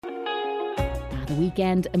A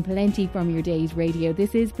weekend and plenty from your day's radio.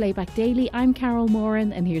 This is Playback Daily. I'm Carol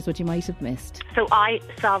Moran, and here's what you might have missed. So I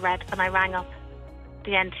saw red and I rang up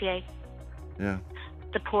the NTA. Yeah.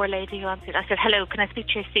 The poor lady who answered. I said, hello, can I speak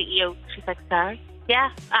to your CEO? She's like, sorry?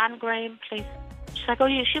 Yeah, Anne Graham, please. She's like,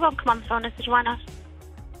 she won't come on the phone. I said, why not?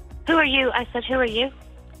 Who are you? I said, who are you?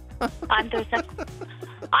 I'm the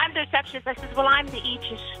receptionist. I said, well, I'm the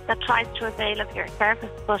idiot that tries to avail of your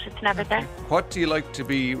service, but it's never there. What do you like to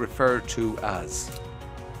be referred to as?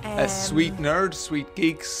 A sweet nerd, sweet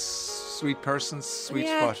geeks, sweet persons, sweet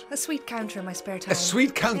what? A sweet counter in my spare time. A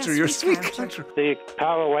sweet counter, you're a sweet counter. The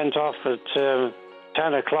power went off at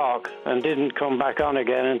 10 o'clock and didn't come back on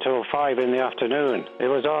again until 5 in the afternoon. It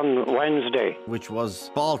was on Wednesday. Which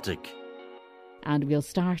was Baltic. And we'll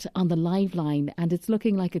start on the live line, and it's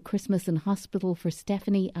looking like a Christmas in hospital for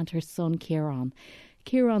Stephanie and her son Kieran.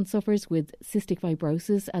 Kieran suffers with cystic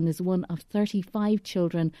fibrosis and is one of 35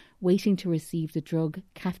 children waiting to receive the drug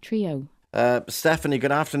Kaftrio. Stephanie,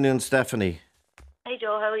 good afternoon, Stephanie. Hey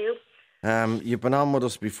Joe, how are you? You've been on with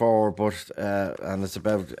us before, but and it's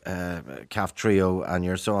about Kaftrio and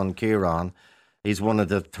your son Kieran. He's one of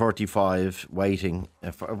the 35 waiting.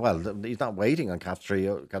 He's not waiting on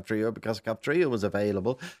Kaftrio because Kaftrio was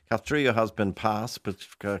available. Kaftrio has been passed, but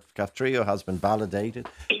Kaftrio has been validated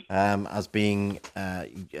as being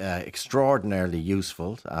extraordinarily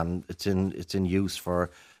useful, and it's in use for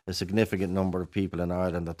a significant number of people in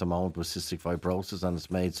Ireland at the moment with cystic fibrosis, and it's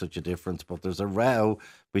made such a difference. But there's a row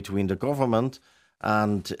between the government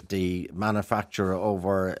and the manufacturer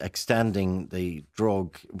over extending the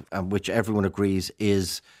drug, which everyone agrees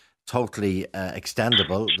is totally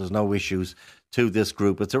extendable. There's no issues to this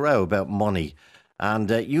group. It's a row about money.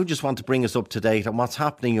 And you just want to bring us up to date on what's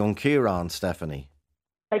happening on Kieran, Stephanie.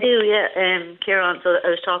 I do, yeah. Kieran, so I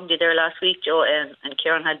was talking to you there last week, Joe, and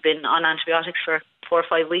Kieran had been on antibiotics for 4 or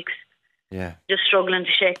 5 weeks. Yeah. Just struggling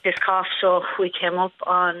to shake this cough. So we came up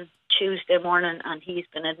on Tuesday morning and he's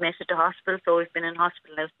been admitted to hospital. So we've been in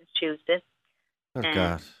hospital now since Tuesday. Oh,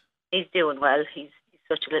 God. He's doing well. He's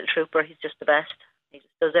such a little trooper. He's just the best. He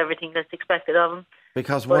just does everything that's expected of him.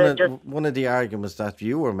 Because one of the arguments that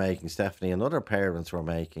you were making, Stephanie, and other parents were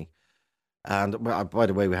making, and by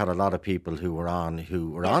the way, we had a lot of people who were on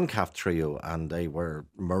Kaftrio, and they were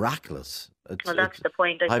miraculous. That's the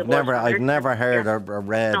point. I've never heard or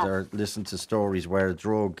read or listened to stories where a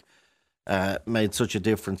drug made such a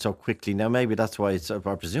difference so quickly. Now, maybe that's why I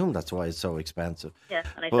presume that's why it's so expensive. Yeah,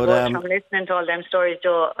 and I suppose from listening to all them stories,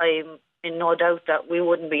 Joe, I'm in no doubt that we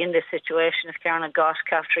wouldn't be in this situation if Kieran had got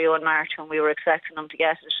Kaftrio in March when we were expecting him to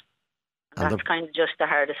get it. And that's kind of just the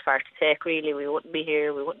hardest part to take, really. We wouldn't be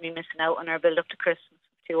here. We wouldn't be missing out on our build-up to Christmas.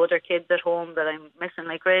 2 other kids at home that I'm missing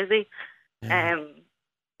like crazy. Yeah.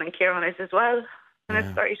 And Kieran is as well. And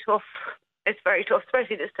it's very tough. It's very tough,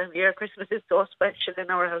 especially this time of year. Christmas is so special in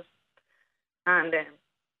our house. And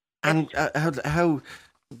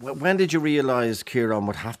when did you realise Kieran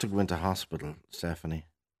would have to go into hospital, Stephanie?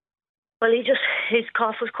 Well, his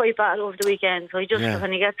cough was quite bad over the weekend. So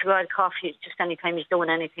when he gets a bad cough, just anytime he's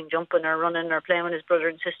doing anything, jumping or running or playing with his brother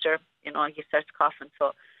and sister, he starts coughing.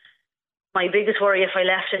 So my biggest worry if I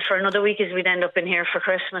left it for another week is we'd end up in here for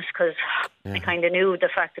Christmas, because I kind of knew the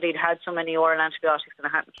fact that he'd had so many oral antibiotics and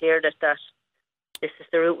I hadn't cleared it, that this is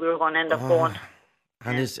the route we were going to end up going.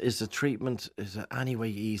 And is the treatment, is it any way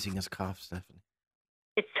easing his cough, Stephanie?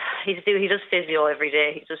 He does physio every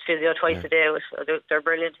day. He does physio twice a day. They're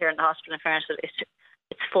brilliant here in the hospital. In fairness,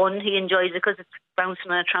 it's fun. He enjoys it because it's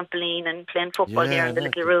bouncing on a trampoline and playing football here in the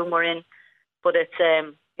little room we're in. But it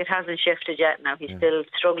hasn't shifted yet now. He's still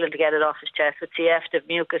struggling to get it off his chest. With CF, the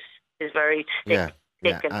mucus is very thick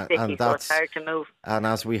and sticky, so it's hard to move. And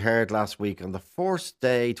as we heard last week, on the first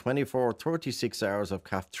day, 36 hours of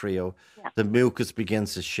Kaftrio, the mucus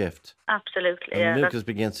begins to shift. Absolutely, the mucus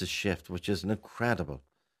begins to shift, which is incredible.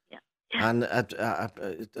 Yeah. And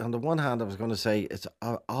on the one hand, I was going to say it's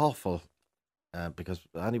awful because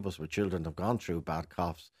any of us with children have gone through bad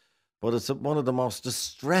coughs, but it's one of the most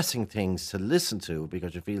distressing things to listen to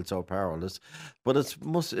because you feel so powerless. But it's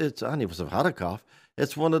any of us have had a cough.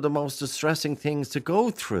 It's one of the most distressing things to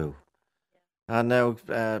go through. And now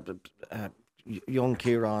young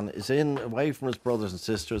Kieran is away from his brothers and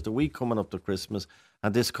sisters, the week coming up to Christmas,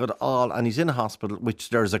 and this could and he's in hospital, which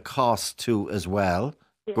there's a cost to as well.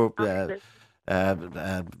 Knowing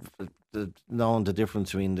the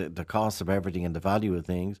difference between the cost of everything and the value of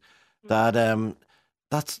things,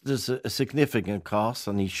 there's a significant cost,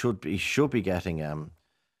 and he should be getting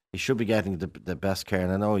the best care.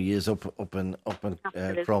 And I know he is up in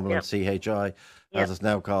Crumlin, CHI, as it's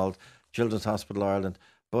now called, Children's Hospital Ireland.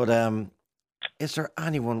 But is there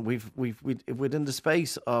anyone we've within the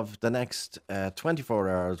space of the next 24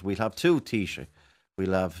 hours? We'll have two Taoiseach.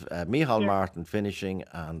 We'll have Micheál Martin finishing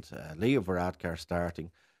and Leo Varadkar starting.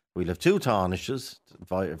 We'll have two Taoiseachs,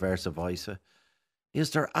 versa versa. Is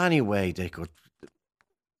there any way they could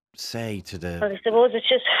say to the... Well, I suppose it's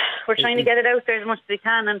just, we're trying to get it out there as much as we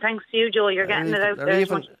can, and thanks to you, Joe, you're getting it out there as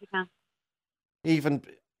much as we can.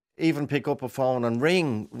 Even pick up a phone and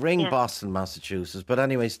ring Boston, Massachusetts. But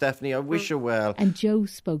anyway, Stephanie, I wish you well. And Joe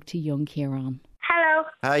spoke to young Kieran. Hello.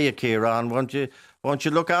 Hiya, Kieran. Won't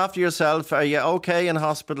you look after yourself? Are you okay in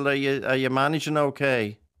hospital? Are you managing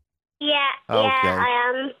okay? Yeah, okay. Yeah, I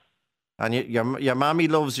am. And your mammy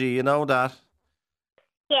loves you, you know that?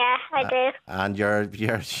 Yeah, I do. And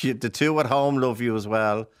the two at home love you as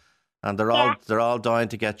well. And they're all dying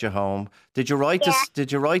to get you home. Did you write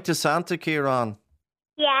to Santa, Kieran?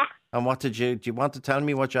 Yeah. And what do you want to tell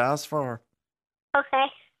me what you asked for? Okay.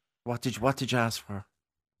 What did you ask for?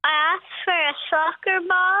 I asked for a soccer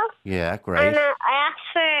ball. Yeah, great. And I asked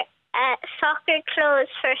for soccer clothes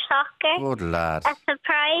for soccer. Good lad. A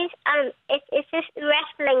surprise. It's this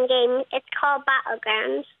wrestling game. It's called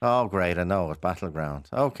Battlegrounds. Oh, great! I know it's Battleground.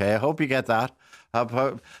 Okay, I hope you get that.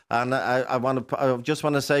 And I just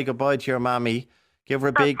want to say goodbye to your mammy. Give her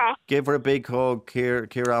a big hug,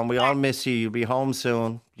 Kieran. We all miss you. You'll be home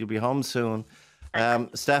soon.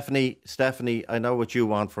 Stephanie, I know what you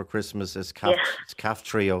want for Christmas is Calf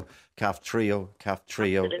Trio.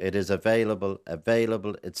 Absolutely. It is available.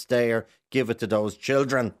 It's there. Give it to those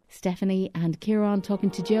children. Stephanie and Kieran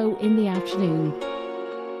talking to Joe in the afternoon.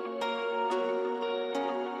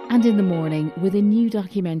 And in the morning, with a new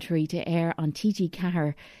documentary to air on TG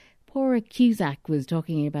Ceathair, Pádraig Cusack was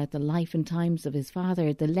talking about the life and times of his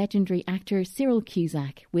father, the legendary actor Cyril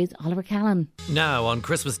Cusack, with Oliver Callan. Now, on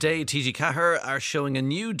Christmas Day, TG Ceathair are showing a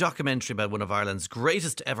new documentary about one of Ireland's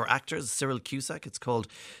greatest ever actors, Cyril Cusack. It's called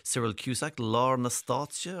Cyril Cusack, Lorna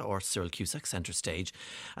Stáitse, or Cyril Cusack, Centre Stage.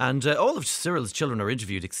 And all of Cyril's children are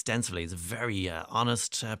interviewed extensively. It's a very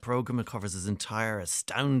honest programme. It covers his entire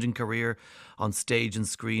astounding career on stage and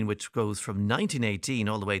screen, which goes from 1918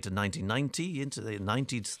 all the way to 1990, into the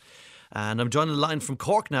 90s. And I'm joined on the line from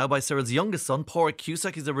Cork now by Cyril's youngest son, Pádraig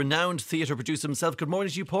Cusack. He's a renowned theatre producer himself. Good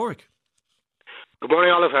morning to you, Pádraig. Good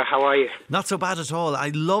morning, Oliver. How are you? Not so bad at all.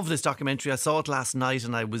 I love this documentary. I saw it last night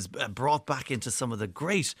and I was brought back into some of the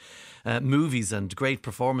great movies and great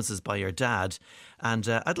performances by your dad. And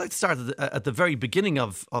I'd like to start at the very beginning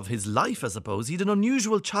of his life, I suppose. He had an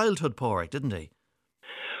unusual childhood, Pádraig, didn't he?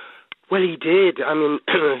 Well, he did. I mean,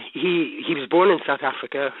 he was born in South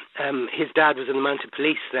Africa. His dad was in the mounted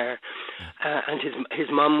police there, and his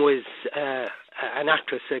mum was an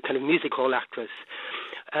actress, a kind of music hall actress.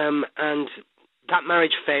 And that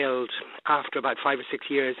marriage failed after about 5 or 6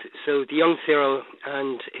 years. So the young Cyril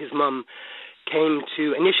and his mum came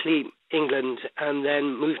to initially England and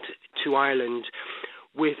then moved to Ireland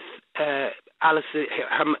with Alice,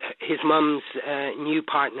 his mum's new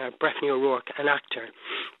partner, Breffney O'Rourke, an actor.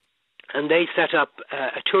 And they set up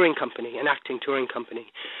a touring company, an acting touring company,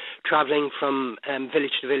 travelling from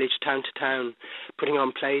village to village, town to town, putting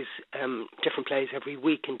on plays, different plays every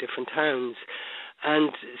week in different towns.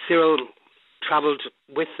 And Cyril travelled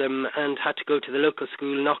with them and had to go to the local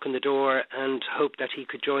school, knock on the door and hope that he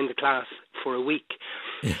could join the class for a week.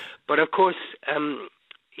 Yeah. But of course,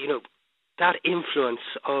 that influence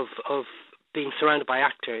of being surrounded by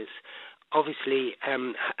actors obviously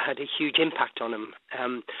had a huge impact on him.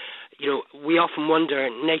 We often wonder,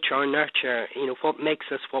 nature or nurture, what makes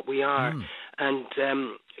us what we are. And,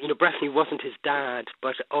 Breffney wasn't his dad,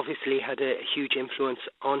 but obviously had a huge influence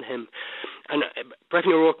on him. And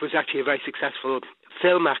Breffney O'Rourke was actually a very successful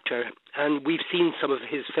film actor, and we've seen some of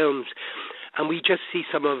his films, and we just see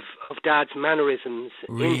some of Dad's mannerisms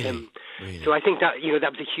in him. Really? So I think that,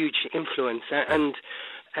 that was a huge influence. And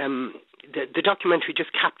the documentary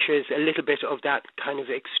just captures a little bit of that kind of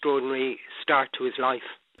extraordinary start to his life.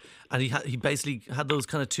 And he basically had those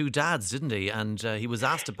kind of two dads, didn't he? And he was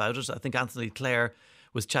asked about it. I think Anthony Clare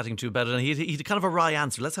was chatting to about it, and he had kind of a wry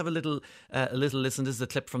answer. Let's have a little listen. This is a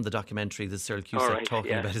clip from the documentary. This is Cyril Cusack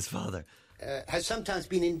talking about his father. Has sometimes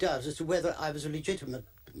been in doubt as to whether I was a legitimate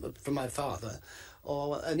from my father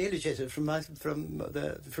or an illegitimate from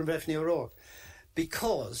Breffney O'Rourke,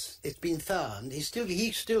 because it's been found he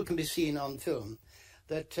still can be seen on film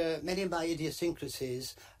that many of my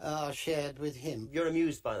idiosyncrasies are shared with him. You're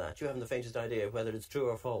amused by that? You haven't the faintest idea whether it's true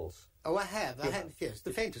or false? Oh, I have, yes,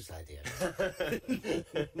 the faintest idea.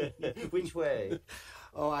 Which way?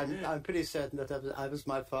 Oh, I'm pretty certain that I was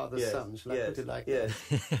my father's son. Shall I put it like that?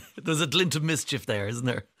 There's a glint of mischief there, isn't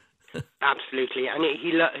there? Absolutely, and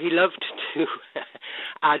he loved to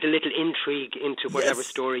add a little intrigue into whatever Yes.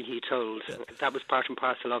 story he told. That was part and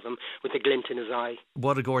parcel of him, with a glint in his eye.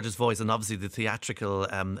 What a gorgeous voice, and obviously the theatrical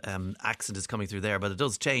accent is coming through there, but it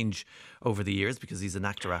does change over the years because he's an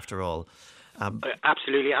actor after all.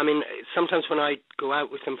 Absolutely. I mean, sometimes when I go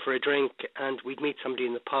out with him for a drink and we'd meet somebody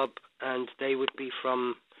in the pub and they would be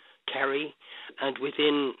from Kerry, and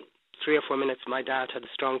within 3 or 4 minutes my dad had a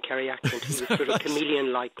strong Kerry accent. He was sort of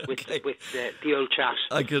chameleon-like with the old chat.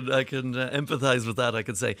 I can empathise with that, I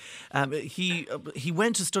could say. He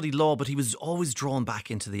went to study law, but he was always drawn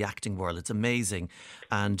back into the acting world. It's amazing.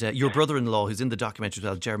 And your brother-in-law, who's in the documentary as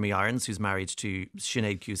well, Jeremy Irons, who's married to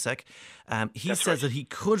Sinead Cusack, he says that he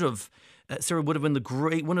could have... Cyril would have been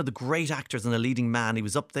one of the great actors and a leading man. He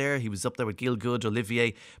was up there with Gielgud,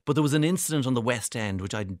 Olivier, but there was an incident on the West End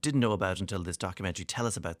which I didn't know about until this documentary. Tell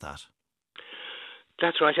us about that.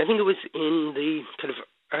 That's right. I think it was in the kind of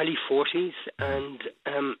early 40s, and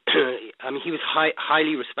I mean, he was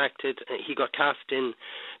highly respected. He got cast in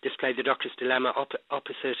this play, The Doctor's Dilemma,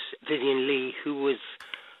 opposite Vivian Leigh, who was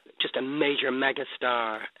just a major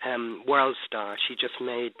megastar, world star. She just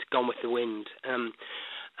made Gone with the Wind.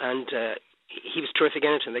 And he was terrific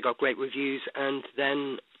in it, and they got great reviews. And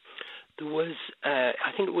then there was,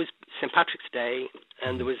 I think it was St. Patrick's Day,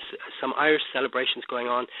 and there was some Irish celebrations going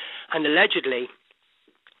on. And allegedly,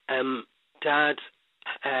 Dad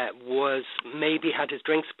was maybe had his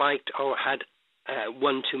drink spiked or had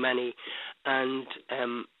one too many, and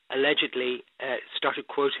allegedly started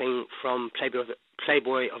quoting from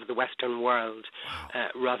Playboy of the Western World,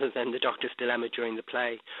 rather than The Doctor's Dilemma during the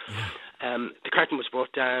play. The curtain was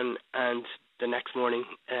brought down, and the next morning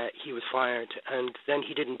he was fired, and then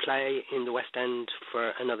he didn't play in the West End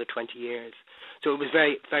for another 20 years. So it was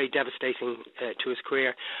very, very devastating to his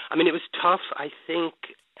career. I mean, it was tough, I think,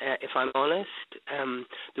 if I'm honest.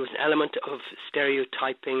 There was an element of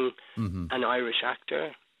stereotyping an Irish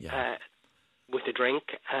actor with a drink,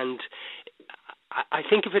 and I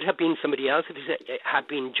think if it had been somebody else, if it had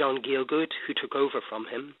been John Gielgud who took over from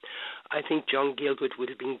him, I think John Gielgud would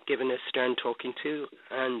have been given a stern talking to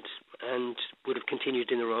and would have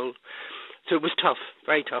continued in the role. So it was tough,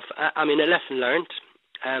 very tough. I mean, a lesson learned,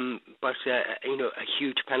 but a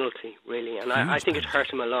huge penalty, really. And I think it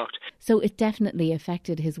hurt him a lot. So it definitely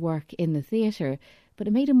affected his work in the theatre, but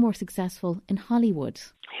it made him more successful in Hollywood.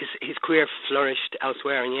 His career flourished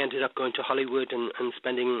elsewhere, and he ended up going to Hollywood and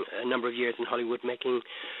spending a number of years in Hollywood making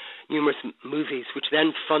numerous movies, which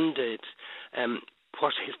then funded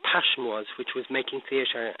what his passion was, which was making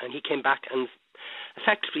theatre. And he came back and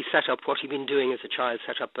effectively set up what he'd been doing as a child,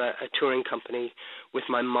 set up a touring company with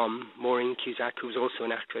my mum, Maureen Cusack, who was also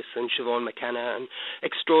an actress, and Siobhan McKenna, and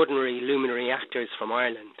extraordinary luminary actors from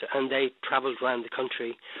Ireland. And they travelled around the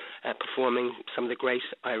country performing some of the great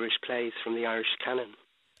Irish plays from the Irish canon.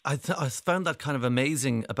 I found that kind of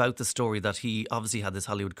amazing about the story, that he obviously had this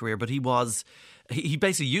Hollywood career, but he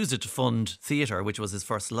basically used it to fund theatre, which was his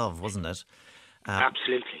first love, wasn't it?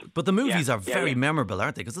 Absolutely. But the movies are very memorable,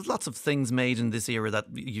 aren't they? Because there's lots of things made in this era that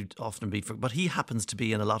you'd often be... But he happens to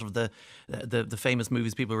be in a lot of the famous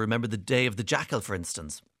movies people remember. The Day of the Jackal, for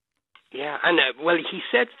instance. Yeah, and well, he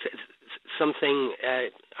said something...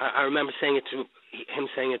 I remember saying it to him,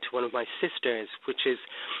 saying it to one of my sisters, which is,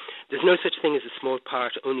 there's no such thing as a small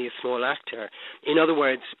part, only a small actor. In other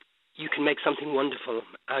words, you can make something wonderful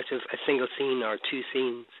out of a single scene or two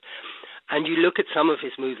scenes. And you look at some of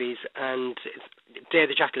his movies, and Day of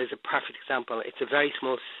the Jackal is a perfect example. It's a very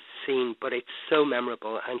small scene, but it's so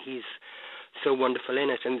memorable, and he's so wonderful in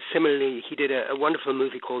it. And similarly, he did a wonderful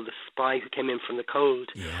movie called The Spy Who Came In From the Cold,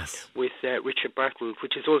 with Richard Burton,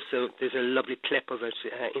 which is also, there's a lovely clip of it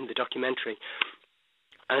in the documentary.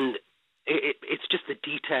 And it's just the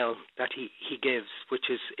detail that he gives, which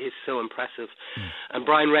is so impressive. And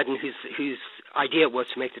Brian Redden, whose idea it was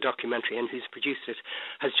to make the documentary and who's produced it,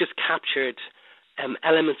 has just captured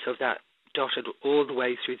elements of that dotted all the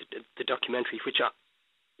way through the documentary, which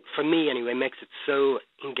for me anyway makes it so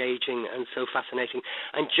engaging and so fascinating,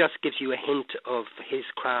 and just gives you a hint of his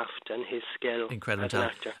craft and his skill as an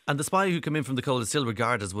actor. And The Spy Who Came In From the Cold is still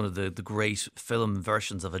regarded as one of the great film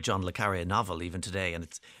versions of a John le Carré novel even today, and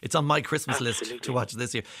it's on my Christmas list to watch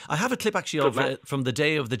this year. I have a clip actually from The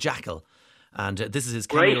Day of the Jackal, and this is his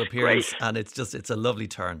cameo appearance, and it's a lovely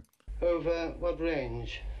turn. Over what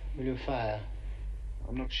range will you fire?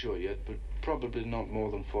 I'm not sure yet, but probably not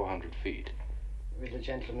more than 400 feet. Will the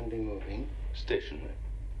gentleman be moving? Stationary.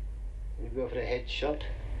 Will you go for a head shot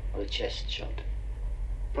or a chest shot?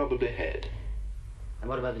 Probably head. And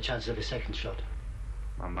what about the chances of a second shot?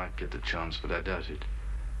 I might get the chance, but I doubt it.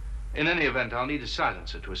 In any event, I'll need a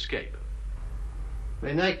silencer to escape.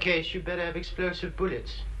 Well, in that case, you better have explosive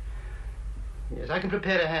bullets. Yes, I can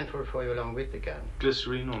prepare a handful for you along with the gun.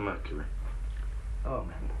 Glycerine or mercury? Oh,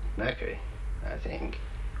 mercury, I think.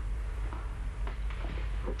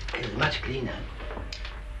 It's much cleaner.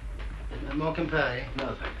 More Campari?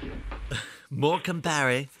 No, thank you. More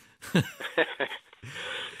Campari.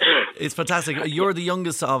 It's fantastic. You're the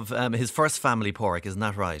youngest of his first family, Pádraig, isn't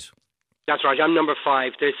that right? That's right. I'm number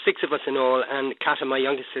 5. There's 6 of us in all, and Kata, my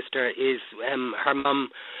youngest sister, is her mum.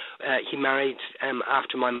 He married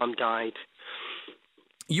after my mum died.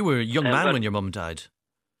 You were a young man when your mum died.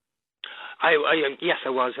 Yes, I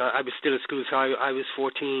was. I was still at school, so I was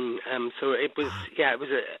 14. So it was, it was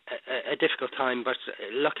a difficult time. But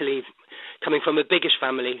luckily, coming from a biggish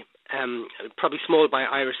family, probably small by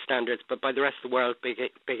Irish standards, but by the rest of the world,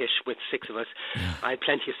 biggish with 6 of us, I had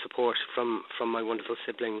plenty of support from my wonderful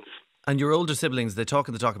siblings. And your older siblings, they talk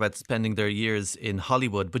about spending their years in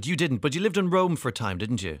Hollywood, but you didn't. But you lived in Rome for a time,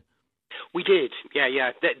 didn't you? We did,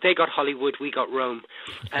 yeah. They got Hollywood, we got Rome.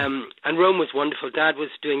 And Rome was wonderful. Dad was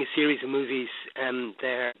doing a series of movies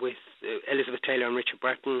there with Elizabeth Taylor and Richard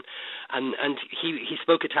Burton. And he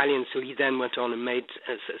spoke Italian, so he then went on and made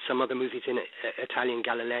some other movies in Italian,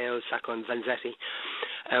 Galileo, Sacco and Vanzetti.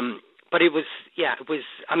 But it was, I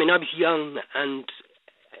was young, and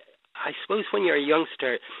I suppose when you're a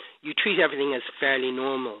youngster, you treat everything as fairly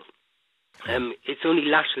normal. It's only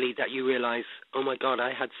latterly that you realise, oh my God,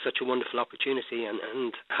 I had such a wonderful opportunity,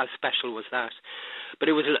 and how special was that? But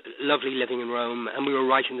it was lovely living in Rome, and we were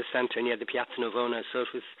right in the centre near the Piazza Navona, so it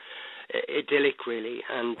was idyllic really,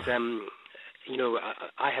 and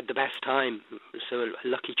I had the best time, so a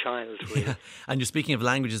lucky child really. Yeah. And you're speaking of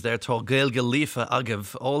languages there, Tá Gaeilge Líofa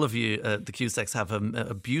agaibh. All of you, the Cusacks, have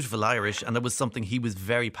a beautiful Irish, and that was something he was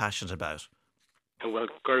very passionate about. Well,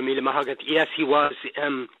 Gurmila Mahagat, yes, he was.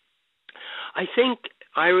 I think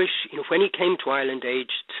Irish, when he came to Ireland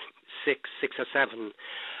aged 6 or 7,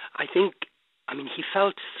 he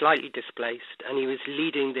felt slightly displaced, and he was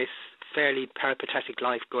leading this fairly peripatetic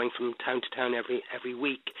life, going from town to town every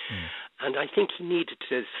week. And I think he needed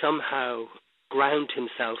to somehow ground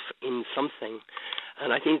himself in something.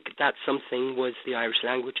 And I think that something was the Irish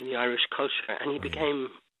language and the Irish culture. And he became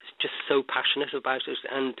just so passionate about it.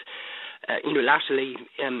 And latterly,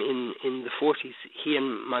 in the 40s, he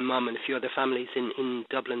and my mum and a few other families in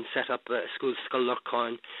Dublin set up a school, Scoil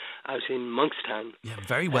Lochcarn, out in Monkstown. Yeah,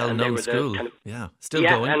 very well-known school. Still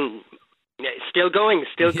going. And still going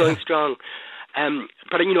strong.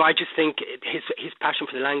 But I just think his passion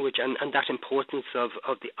for the language and that importance of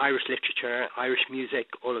the Irish literature, Irish music,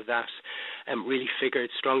 all of that, really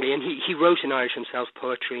figured strongly. And he wrote in Irish himself,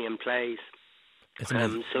 poetry and plays.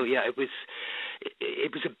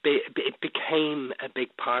 It became a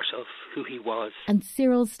big part of who he was. And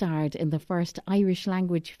Cyril starred in the first Irish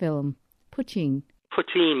language film, Putin.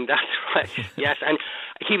 Putin, that's right. Yes, and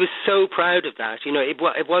he was so proud of that.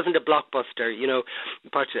 It wasn't a blockbuster,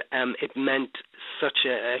 but it meant such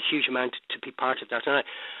a huge amount to be part of that. And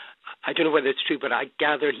I don't know whether it's true, but I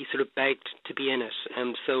gather he sort of begged to be in it.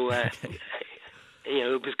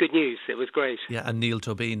 It was good news. It was great. Yeah, and Neil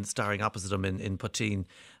Tobin starring opposite him in Putin.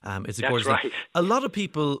 That's right. A lot of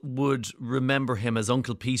people would remember him as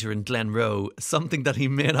Uncle Peter in Glenroe, something that he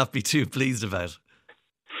may not be too pleased about.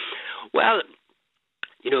 Well,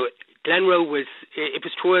 Glenroe was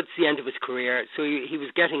towards the end of his career, so he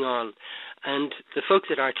was getting on, and the folks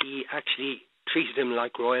at RTE actually treated him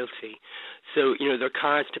like royalty. So, their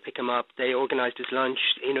cars to pick him up, they organised his lunch,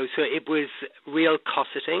 so it was real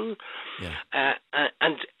cosseting. Yeah.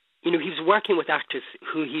 And he was working with actors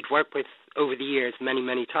who he'd worked with over the years many,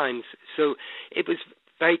 many times. So it was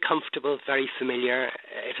very comfortable, very familiar.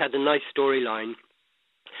 It had a nice storyline.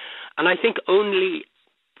 And I think only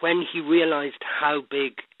when he realised how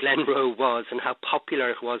big Glenroe was and how popular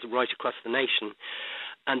it was right across the nation,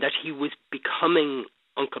 and that he was becoming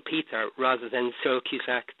Uncle Peter rather than Cyril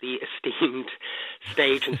Cusack, the esteemed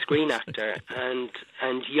stage and screen actor, and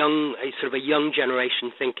young, sort of a young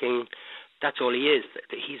generation thinking that's all he is,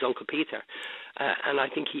 that he's Uncle Peter. And I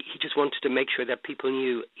think he just wanted to make sure that people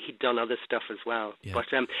knew he'd done other stuff as well. Yeah.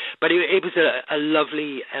 But it was a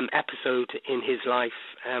lovely episode in his life,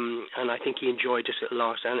 and I think he enjoyed it a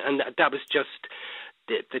lot. And that was just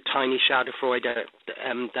the tiny schadenfreude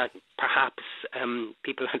that perhaps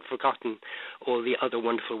people had forgotten all the other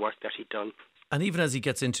wonderful work that he'd done. And even as he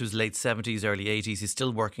gets into his late 70s, early 80s, he's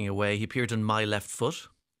still working away. He appeared in My Left Foot.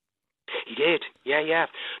 He did, yeah.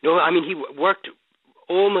 No, he worked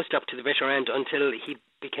almost up to the bitter end until he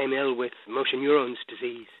became ill with motor neurones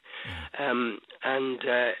disease.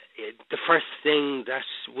 The first thing that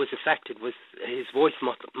was affected was his voice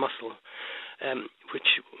muscle. which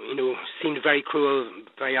seemed very cruel,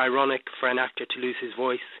 very ironic for an actor to lose his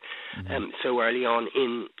voice so early on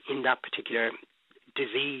in that particular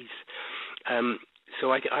disease.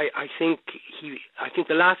 So I think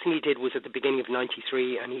the last thing he did was at the beginning of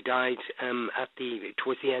 '93, and he died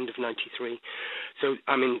towards the end of '93. So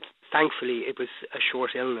I mean, thankfully it was a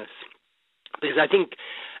short illness, because I think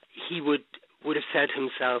he would have said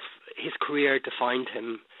himself, his career defined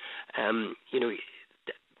him.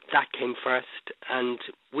 That came first, and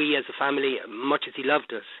we as a family, much as he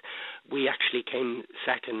loved us, we actually came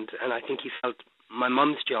second. And I think he felt my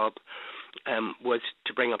mum's job was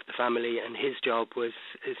to bring up the family, and his job is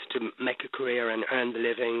to make a career and earn the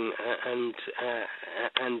living and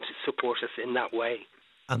support us in that way.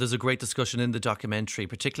 And there's a great discussion in the documentary,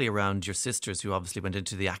 particularly around your sisters, who obviously went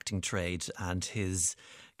into the acting trade, and his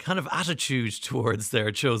kind of attitude towards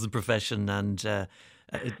their chosen profession. And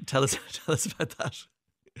tell us about that.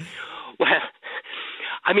 Well,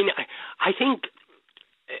 I mean, I think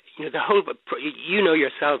the whole,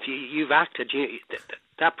 yourself, you've acted,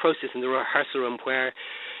 that process in the rehearsal room where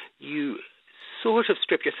you sort of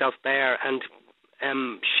strip yourself bare and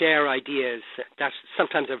share ideas that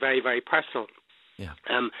sometimes are very, very personal. Yeah.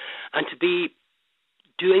 And to be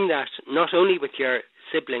doing that not only with your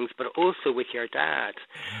siblings but also with your dad,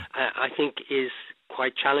 I think is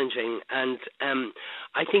quite challenging. And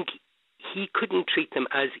I think he couldn't treat them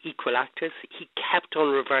as equal actors. He kept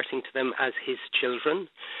on reverting to them as his children.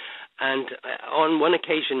 And on one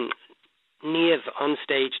occasion, Niamh on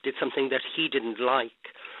stage did something that he didn't like.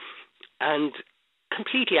 And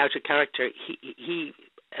completely out of character, he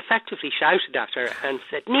effectively shouted at her and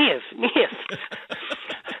said, Niamh.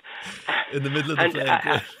 In the middle of the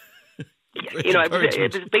play.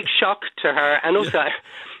 It was a big shock to her. And also,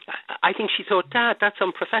 I think she thought, Dad, that's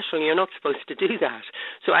unprofessional. You're not supposed to do that.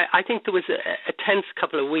 So I think there was a tense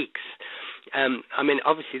couple of weeks. I mean,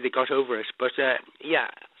 obviously they got over it, but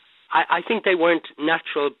I think they weren't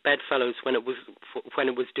natural bedfellows when it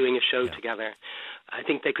was doing a show together. I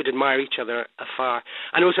think they could admire each other afar.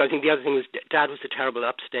 And also I think the other thing was Dad was a terrible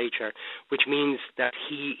upstager, which means that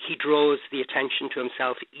he draws the attention to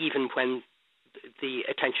himself even when the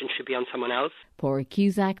attention should be on someone else. Pádraig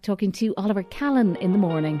Cusack talking to Oliver Callan in the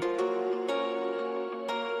morning.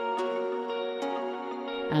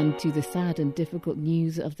 And to the sad and difficult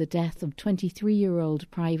news of the death of 23-year-old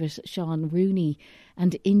Private Sean Rooney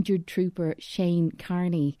and injured trooper Shane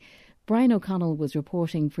Carney. Brian O'Connell was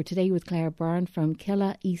reporting for Today with Claire Byrne from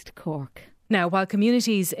Killa, East Cork. Now, while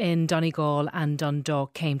communities in Donegal and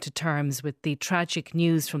Dundalk came to terms with the tragic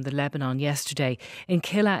news from the Lebanon yesterday, in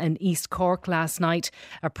Killa and East Cork last night,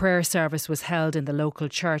 a prayer service was held in the local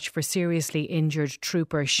church for seriously injured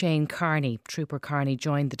trooper Shane Carney. Trooper Carney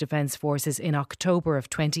joined the Defence Forces in October of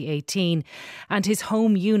 2018, and his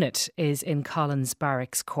home unit is in Collins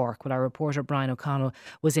Barracks, Cork. Well, our reporter Brian O'Connell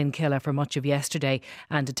was in Killa for much of yesterday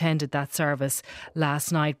and attended that service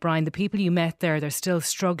last night. Brian, the people you met there, they're still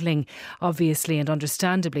struggling, obviously and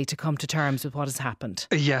understandably, to come to terms with what has happened.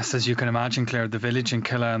 Yes, as you can imagine, Claire, the village in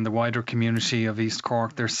Killa and the wider community of East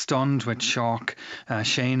Cork, they're stunned with shock.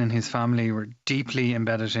 Shane and his family were deeply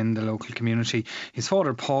embedded in the local community. His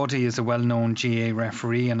father, Paddy, is a well-known GAA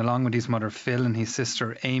referee, and along with his mother, Phil, and his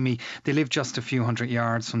sister, Amy, they live just a few hundred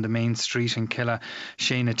yards from the main street in Killa.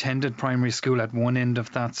 Shane attended primary school at one end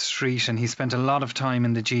of that street, and he spent a lot of time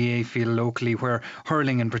in the GAA field locally, where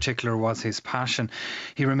hurling in particular was his passion.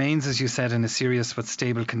 He remains, as you said, in a serious but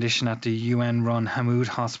stable condition at the UN-run Hamoud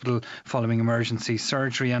Hospital following emergency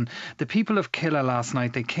surgery. And the people of Killa last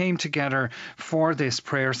night, they came together for this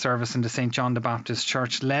prayer service in the St. John the Baptist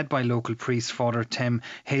Church, led by local priest Father Tim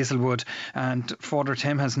Hazelwood. And Father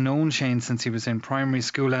Tim has known Shane since he was in primary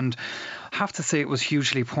school, and I have to say it was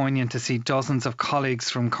hugely poignant to see dozens of colleagues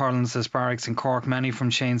from Collins Barracks in Cork, many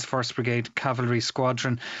from Shane's 1st Brigade Cavalry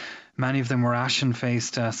Squadron. Many of them were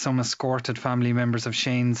ashen-faced. Some escorted family members of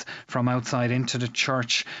Shane's from outside into the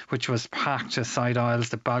church, which was packed to side aisles,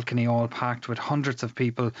 the balcony all packed with hundreds of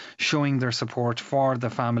people showing their support for the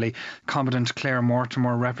family. Commandant Claire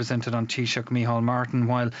Mortimer represented on Taoiseach Micheál Martin,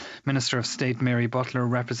 while Minister of State Mary Butler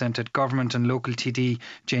represented government, and local TD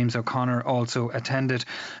James O'Connor also attended.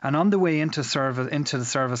 And on the way into the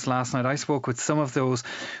service last night, I spoke with some of those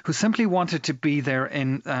who simply wanted to be there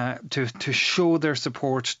to show their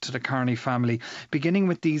support to the Carney family, beginning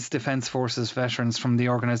with these Defence Forces veterans from the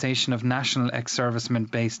Organisation of National Ex-Servicemen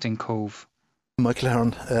based in Cove. Michael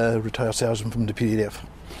Hearn, retired sergeant from the PDF.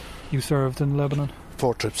 You served in Lebanon?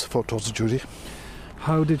 4 trips, 4 tours of duty.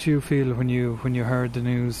 How did you feel when you heard the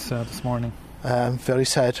news this morning? Very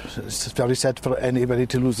sad. It's very sad for anybody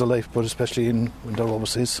to lose their life, but especially when they're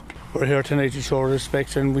overseas. We're here tonight to show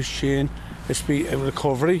respect and wish Shane Let's be a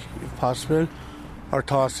recovery, if possible. Our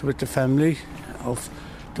thoughts with the family of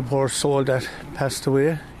the poor soul that passed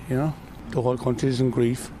away, you know. The whole country is in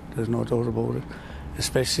grief, there's no doubt about it.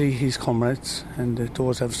 Especially his comrades and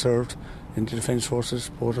those who have served in the Defence Forces,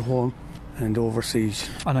 both at home and overseas.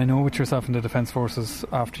 And I know with yourself in the Defence Forces,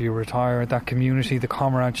 after you retire, that community, the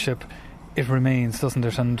comradeship, it remains, doesn't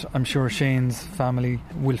it? And I'm sure Shane's family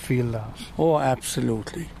will feel that. Oh,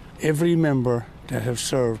 absolutely. Every member that have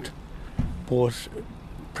served, both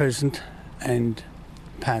present and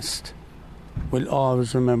past, will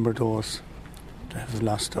always remember those that have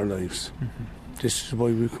lost their lives. Mm-hmm. This is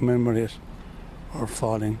why we commemorate our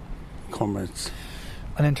fallen comrades.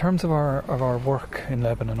 And in terms of our work in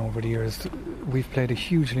Lebanon over the years, we've played a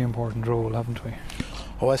hugely important role, haven't we?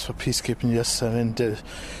 Oh, as for peacekeeping, yes. I mean, the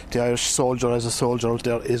Irish soldier as a soldier out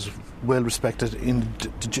there is well respected in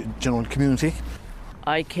the general community.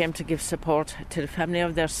 I came to give support to the family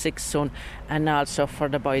of their sick son and also for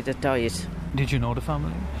the boy that died. Did you know the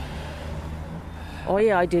family? Oh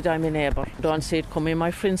yeah, I did. I'm a neighbour. Don't see it coming.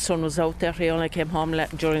 My friend's son was out there. He only came home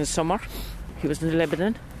during the summer. He was in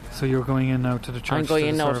Lebanon. So you're going in now to the church? I'm going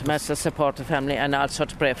in now to support the family and also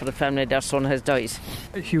to pray for the family. Their son has died.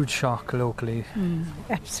 A huge shock locally.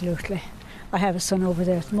 Absolutely. I have a son over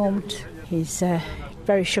there at the moment. He's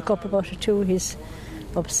very shook up about it too. He's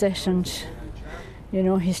upset and, you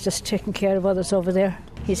know, he's just taking care of others over there.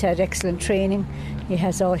 He's had excellent training. He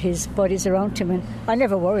has all his buddies around him, and I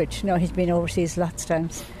never worried. You know, he's been overseas lots of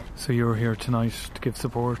times. So you're here tonight to give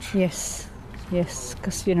support? Yes,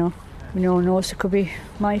 because, you know, no one knows, it could be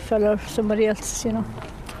my fella or somebody else, you know.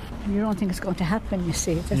 You don't think it's going to happen, you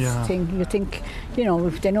see. That's the thing. You think, you know,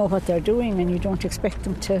 if they know what they're doing and you don't expect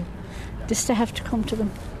them to have to come to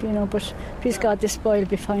them, you know. But please God, this boy will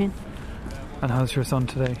be fine. And how's your son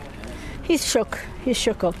today? He's shook. He's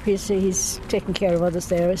shook up. He's taking care of others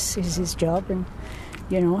there. It's his job. And,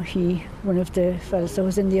 you know, one of the fellas that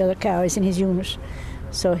was in the other car is in his unit.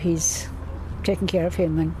 So he's taking care of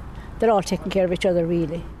him. And they're all taking care of each other,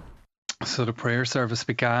 really. So the prayer service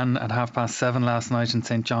began at 7:30 last night in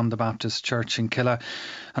St John the Baptist Church in Killa,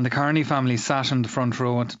 and the Carney family sat in the front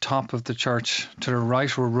row at the top of the church. To the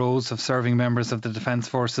right were rows of serving members of the Defence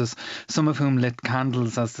Forces, some of whom lit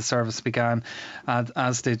candles as the service began,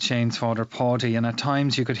 as did Shane's father Paddy, and at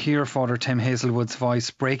times you could hear Father Tim Hazelwood's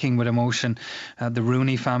voice breaking with emotion. The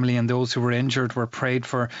Rooney family and those who were injured were prayed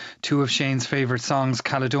for. Two of Shane's favourite songs,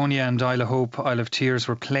 Caledonia and Isle of Hope, Isle of Tears,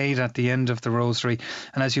 were played at the end of the rosary,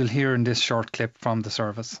 and as you'll hear in this short clip from the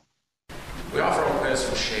service. We offer our prayers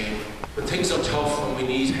for Shane. When things are tough and we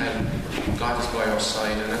need help, God is by our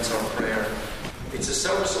side, and that's our prayer. It's a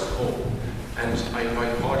service of hope, and I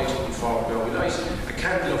invite Paddy to come forward now. We light a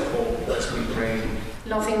candle of hope as we pray.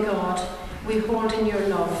 Loving God, we hold in your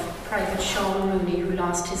love Private Sean Rooney, who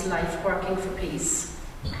lost his life working for peace.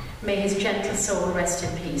 May his gentle soul rest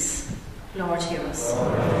in peace. Lord, hear us.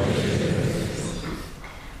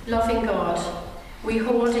 Loving God, we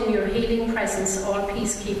hold in your healing presence all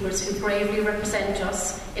peacekeepers who bravely represent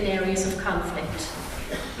us in areas of conflict.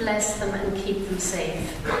 Bless them and keep them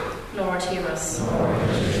safe. Lord, hear us.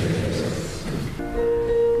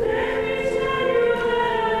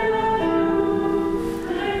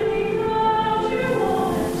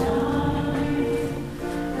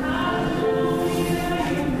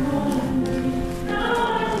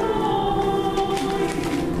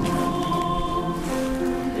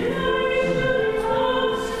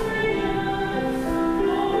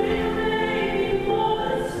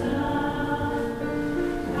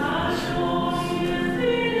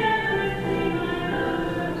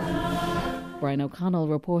 Brian O'Connell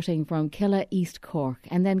reporting from Killa, East Cork.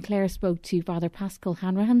 And then Claire spoke to Father Pascal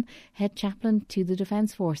Hanrahan, head chaplain to the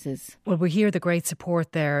Defence Forces. Well, we hear the great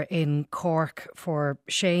support there in Cork for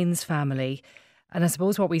Shane's family. And I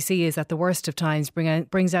suppose what we see is that the worst of times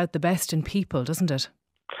brings out the best in people, doesn't it?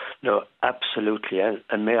 No, absolutely.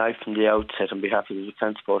 And may I, from the outset, on behalf of the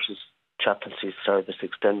Defence Forces Chaplaincy Service,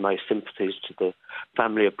 extend my sympathies to the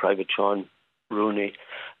family of Private Sean Rooney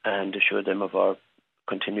and assure them of our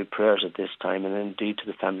continued prayers at this time, and indeed to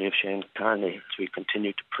the family of Shane Carney, as we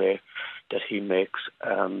continue to pray that he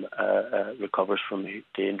recovers from the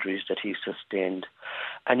injuries that he sustained.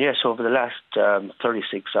 And yes, over the last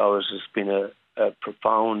 36 hours, there's been a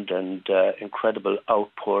profound and incredible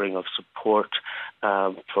outpouring of support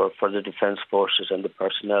for the Defence Forces and the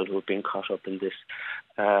personnel who have been caught up in this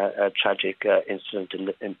tragic incident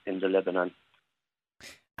in the Lebanon.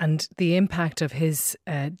 And the impact of his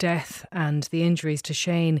death and the injuries to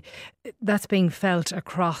Shane, that's being felt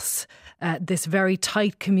across this very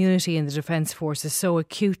tight community in the Defence Forces so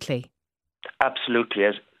acutely. Absolutely.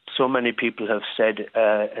 As so many people have said,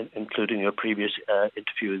 including your previous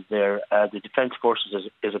interviews there, the Defence Forces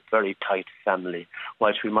is a very tight family.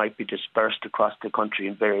 Whilst we might be dispersed across the country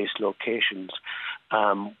in various locations,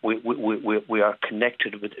 we are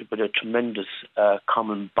connected with a tremendous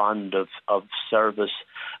common bond of service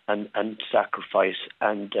and sacrifice.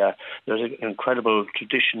 And there's an incredible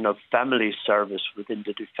tradition of family service within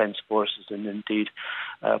the Defence Forces, and indeed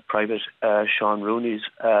Private Sean Rooney's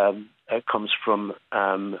comes from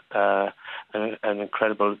an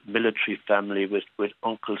incredible military family with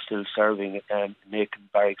uncle still serving in Aiken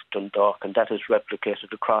Barracks, Dundalk, and that is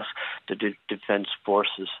replicated across the Defence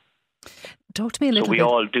Forces. Talk to me a little bit. So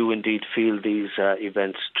we all do indeed feel these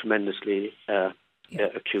events tremendously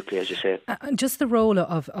acutely, as you say. Just the role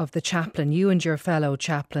of the chaplain, you and your fellow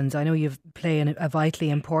chaplains, I know you play a vitally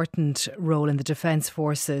important role in the Defence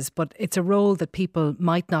Forces, but it's a role that people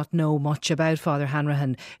might not know much about, Father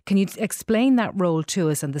Hanrahan. Can you explain that role to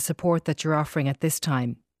us and the support that you're offering at this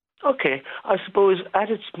time? Okay, I suppose at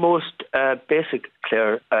its most basic,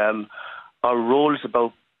 Claire, our role is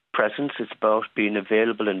about presence. It's about being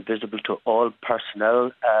available and visible to all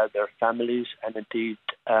personnel, their families, and indeed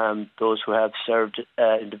those who have served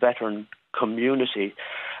in the veteran community.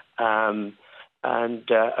 And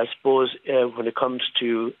I suppose when it comes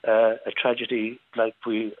to a tragedy like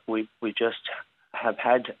we just have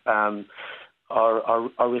had, our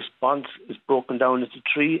response is broken down into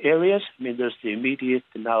three areas. I mean, there's the immediate,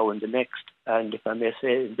 the now, and the next. And if I may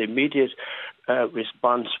say, the immediate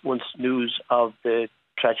response, once news of the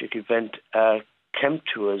tragic event came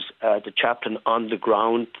to us, the chaplain on the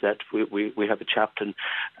ground, that we have a chaplain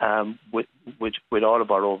with all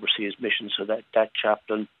of our overseas missions, so that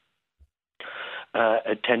chaplain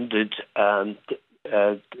attended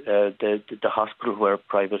the hospital where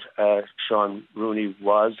Private Sean Rooney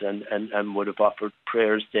was, and would have offered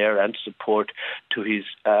prayers there and support to his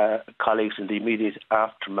colleagues in the immediate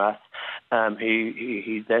aftermath.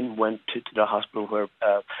 He then went to the hospital where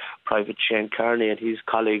Private Shane Carney and his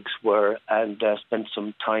colleagues were, and spent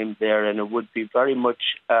some time there. And it would be very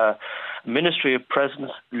much ministry of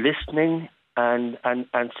presence, listening and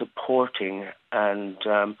supporting, and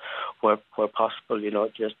where possible,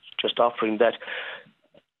 just offering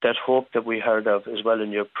that hope that we heard of as well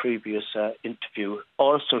in your previous interview.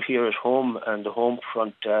 Also here at home and the home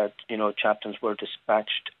front, chaplains were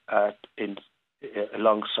dispatched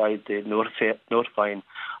alongside the notifying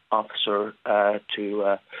officer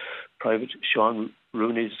to Private Sean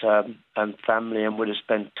Rooney's family, and would have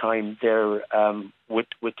spent time there with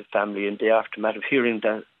the family in the aftermath of hearing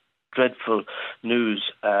the dreadful news.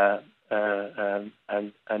 And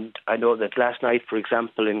I know that last night, for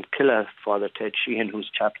example, in Killa, Father Ted Sheehan, who's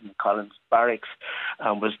chaplain in Collins Barracks,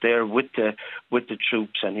 was there with the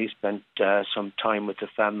troops, and he spent some time with the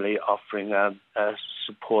family, offering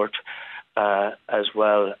support as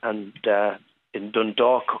well. And in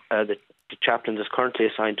Dundalk, the chaplain that's currently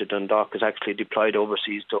assigned to Dundalk is actually deployed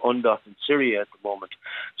overseas to UNDOF in Syria at the moment.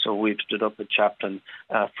 So we've stood up a chaplain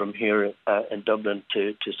from here in Dublin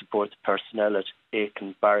to support the personnel at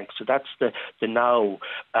Aiken Barracks. So that's the now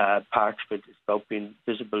part of it. It's about being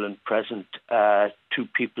visible and present to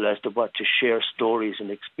people as to what to share stories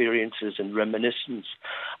and experiences and reminiscence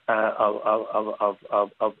of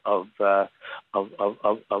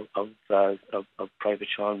Private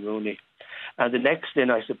Sean Rooney. And the next thing,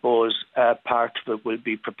 I suppose, part of it will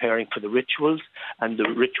be preparing for the rituals, and the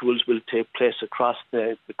rituals will take place across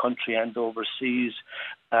the country and overseas,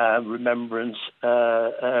 remembrance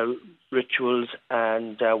rituals,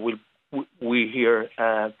 and we here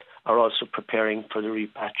are also preparing for the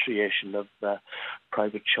repatriation of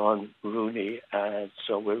Private Sean Rooney.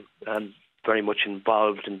 So we're very much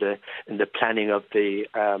involved in the planning of the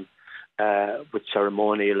with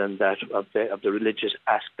ceremonial and that of the religious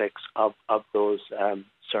aspects of those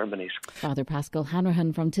ceremonies. Father Paschal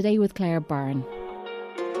Hanrahan from Today with Claire Byrne.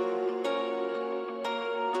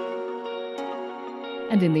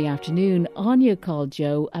 And in the afternoon, Anya called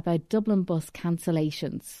Joe about Dublin bus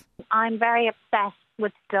cancellations. I'm very upset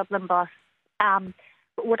with Dublin bus.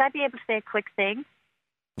 Would I be able to say a quick thing?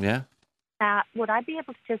 Yeah. Would I be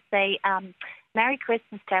able to just say Merry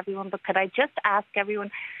Christmas to everyone, but could I just ask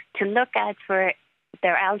everyone to look out for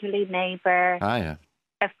their elderly neighbour, a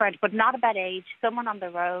friend, but not about age, someone on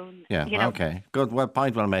their own. Yeah, okay. Good, well,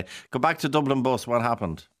 point well made. Go back to Dublin bus, what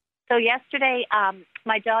happened? So yesterday,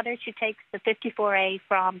 my daughter, she takes the 54A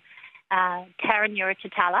from Carrignure to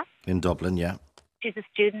Tala. In Dublin, yeah. She's a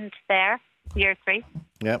student there, year 3.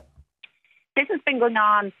 Yep. This has been going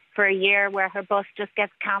on for a year, where her bus just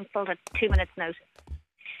gets cancelled at 2 minutes' notice.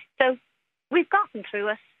 So we've gotten through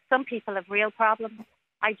it. Some people have real problems.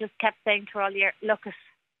 I just kept saying to her all year, look,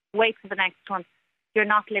 wait for the next one. You're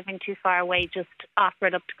not living too far away. Just offer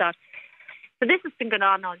it up to God. So this has been going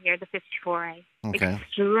on all year, the 54A. Okay.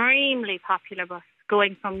 Extremely popular bus,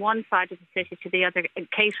 going from one side of the city to the other, and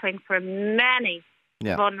catering for many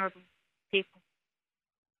vulnerable people.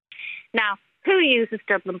 Now, who uses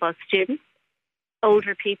Dublin Bus? Students,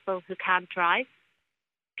 older people who can't drive,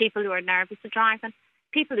 people who are nervous of driving,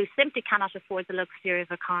 people who simply cannot afford the luxury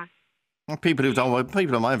of a car. Well, people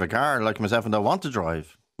who might have a car like myself and don't want to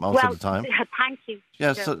drive most of the time. Thank you.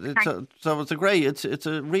 Yes, so it's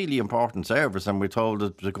a really important service, and we're told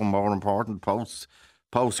it's become more important post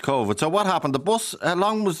COVID. So what happened? The bus, how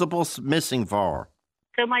long was the bus missing for?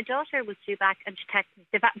 So my daughter was due back, and she texted me.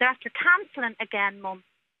 They're after cancelling again, Mum.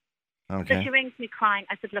 Okay. So she rings me crying.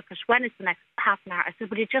 I said, look, when is the next half an hour? I said,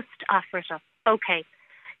 will you just offer it up? Okay.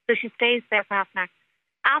 So she stays there for half an hour.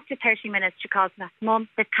 After 30 minutes, she calls me back. Mum,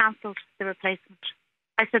 they've cancelled the replacement.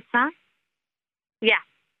 I said, sorry? Yeah.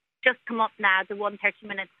 Just come up now. The one 30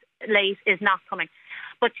 minutes late is not coming.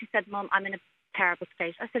 But she said, Mum, I'm in a terrible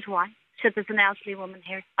state. I said, why? She said, there's an elderly woman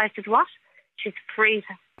here. I said, what? She's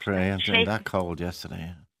freezing. Freezing. That cold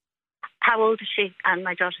yesterday. How old is she? And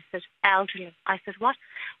my daughter said, elderly. I said, what?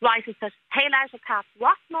 Right, I said, hail out a cab.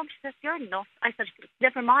 What, Mum? She says, you're nuts. I said,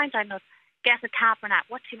 never mind, I'm nuts. Get a cab or not.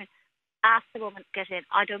 What do you mean? Ask the woman to get in.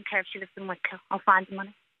 I don't care if she lives in Wicklow. I'll find the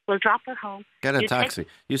money. We'll drop her home. Get a taxi.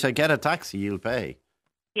 You say get a taxi, you'll pay.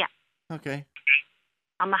 Yeah. Okay.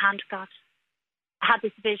 On my hand to God. I had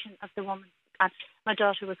this vision of the woman. And my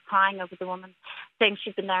daughter was crying over the woman, saying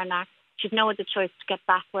she'd been there now. She'd no other choice to get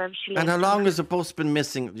back wherever she lives. And how long has the bus been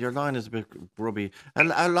missing? Your line is a bit grubby.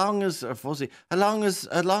 And how long is fuzzy? How long has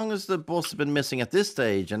the bus been missing at this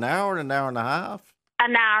stage? An hour and a half?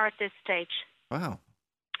 An hour at this stage. Wow.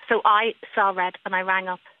 So I saw red and I rang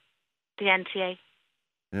up the NTA.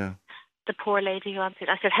 Yeah. The poor lady who answered.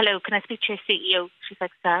 I said, hello, can I speak to your CEO? She's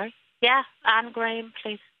like, sorry. Yeah, Anne Graham,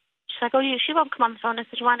 please. She's like, she won't come on the phone. I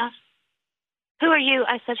said, why not? Who are you?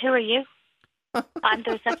 I said, who are you? I'm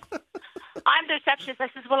the receptionist. I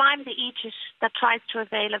said, well, I'm the Aegis that tries to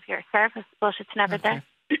avail of your service, but it's never there.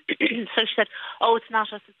 So she said, oh, it's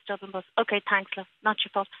not us, it's Dublin Bus. Okay, thanks, love. Not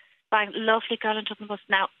your fault. Bang, lovely girl in Dublin Bus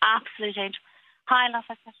now. Absolute angel. Hi, love.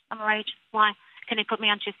 I said, I'm a agent. Why? Can you put me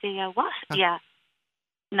onto your CEO? What? Yeah.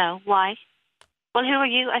 No. Why? Well, who are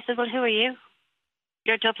you? I said, well, who are you?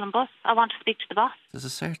 You're Dublin Bus. I want to speak to the boss. There's a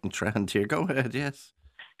certain trend here. Go ahead, yes.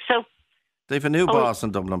 So they've a new boss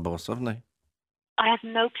in Dublin Bus, haven't they? I have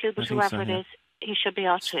no clue, but whoever it is, he should be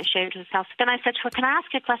ashamed of himself. Then I said to her, can I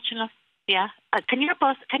ask you a question, love? Yeah. Can your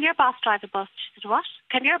boss drive a bus? She said, what?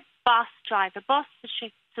 Can your boss drive a bus?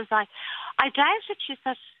 She says, I doubt it. She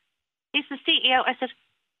said, he's the CEO. I said,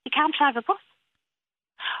 he can't drive a bus.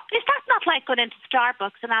 Is that not like going into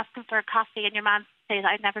Starbucks and asking for a coffee and your man says,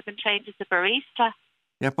 I've never been trained as a barista?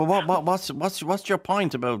 Yeah, but what's your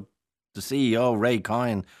point about the CEO, Ray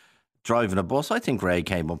Kine, driving a bus? I think Ray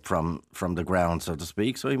came up from the ground, so to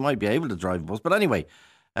speak, so he might be able to drive a bus. But anyway,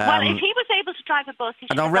 well, if he was able to drive a bus, he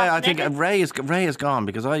should have Ray. I think Ray is gone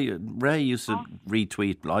because Ray used to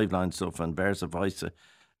retweet Liveline stuff and Versa Voice.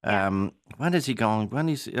 When is he gone?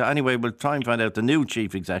 Anyway, we'll try and find out. The new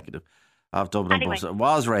chief executive of Dublin Bus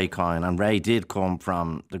was Ray Kine, and Ray did come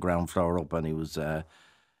from the ground floor up, and he was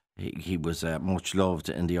much loved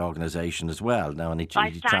in the organisation as well. Now, and he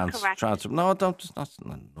transferred. No, that's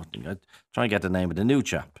nothing. I try and get the name of the new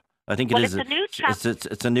chap. I think it is. It's a new chap.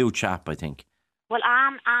 It's a new chap, I think. Well,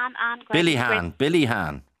 Anne. Billy Han. Billy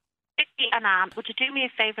and Anne, would you do me a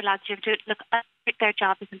favour, lads? Look, their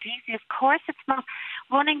job isn't easy. Of course, it's not.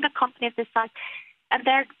 Running the company of this size, and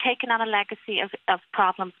they're taking on a legacy of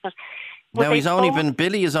problems. But now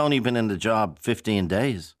Billy has only been in the job 15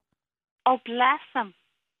 days. Oh, bless him.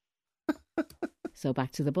 So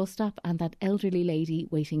back to the bus stop and that elderly lady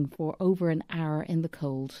waiting for over an hour in the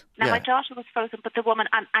cold. Now, my daughter was frozen, but the woman...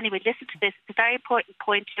 anyway, listen to this. It's a very important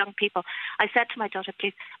point, young people. I said to my daughter,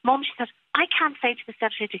 please, Mum, she said, I can't say to the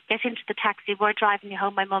secretary, get into the taxi, we're driving you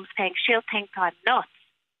home, my mum's paying. She'll think I'm nuts.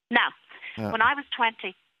 Now, when I was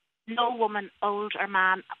 20, no woman, old or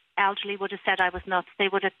man, elderly, would have said I was nuts. They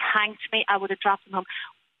would have thanked me. I would have dropped them home.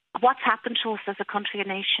 What's happened to us as a country and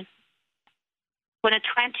nation? When a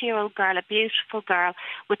 20-year-old girl, a beautiful girl,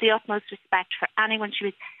 with the utmost respect for anyone,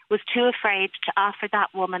 she was too afraid to offer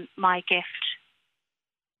that woman my gift.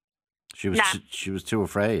 She was too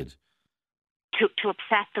afraid to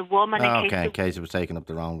upset the woman. In case it was taken up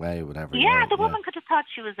the wrong way or whatever. Yeah, the woman could have thought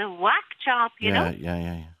she was a whack job, you know.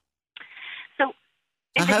 Yeah. So,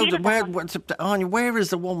 where is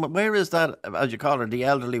the woman? Where is that, as you call her, the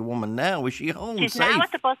elderly woman now? Is she home? She's safe? Now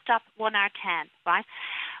at the bus stop, 1 hour 10, right?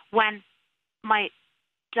 When my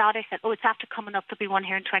daughter said, "Oh, it's after coming up. There'll be one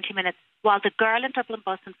here in 20 minutes." While the girl in Dublin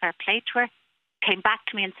Bus, and fair play to her, came back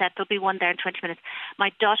to me and said, "There'll be one there in 20 minutes."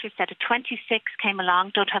 My daughter said a 26 came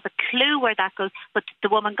along. Don't have a clue where that goes, but the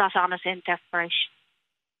woman got on it in desperation.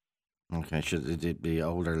 Okay, should the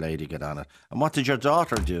older lady get on it? And what did your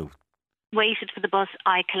daughter do? Waited for the bus.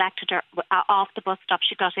 I collected her off the bus stop.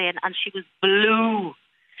 She got in and she was blue.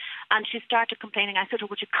 And she started complaining. I said, "Oh,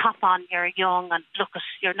 would you cop on? You're young, and look,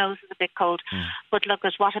 your nose is a bit cold." But look,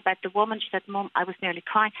 what about the woman? She said, "Mum, I was nearly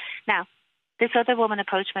crying." Now, this other woman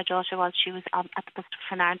approached my daughter while she was at the bus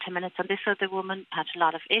for an hour and 10 minutes, and this other woman had a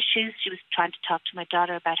lot of issues. She was trying to talk to my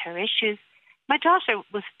daughter about her issues. My daughter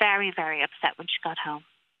was very, very upset when she got home.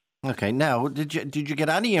 Okay, now, did you get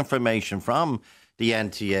any information from the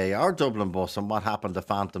NTA or Dublin Bus on what happened to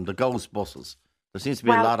Phantom, the ghost buses? There seems to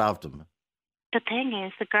be a lot of them. The thing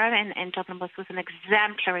is, the girl in Dublin Bus was an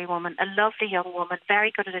exemplary woman, a lovely young woman,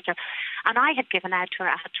 very good at her job. And I had given out to her.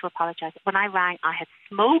 I had to apologise. When I rang, I had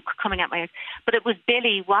smoke coming out my ears. But it was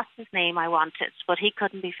Billy, what's his name, I wanted. But he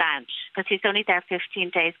couldn't be found because he's only there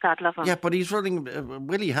 15 days, God love him. Yeah, but he's running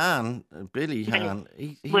Billy Han. Billy.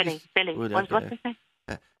 What's his name?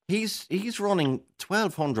 He's running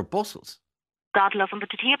 1,200 buses. God love him. But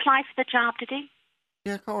did he apply for the job, did he?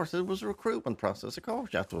 Yeah, of course. It was a recruitment process. Of course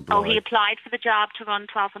you have to apply. Oh, he applied for the job to run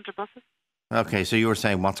 1,200 buses? Okay, so you were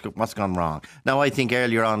saying what's gone wrong. Now, I think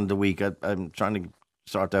earlier on in the week, I'm trying to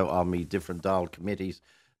sort out all my different Dáil committees.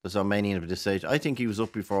 There's so many at this stage. I think he was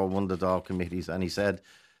up before one of the Dáil committees and he said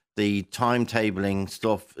the timetabling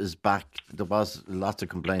stuff is back. There was lots of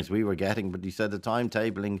complaints we were getting, but he said the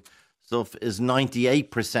timetabling stuff is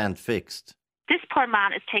 98% fixed. This poor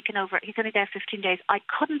man is taken over. He's only there 15 days. I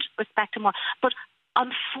couldn't respect him more. But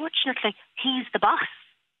unfortunately, he's the boss.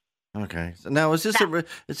 Okay. So now, is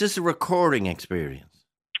this a recurring experience?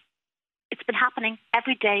 It's been happening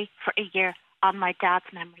every day for a year on my dad's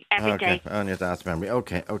memory. Every day. On your dad's memory.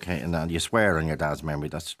 Okay. And then you swear on your dad's memory.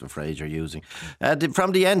 That's the phrase you're using.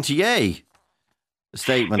 From the NTA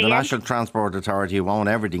statement, the National Transport Authority who own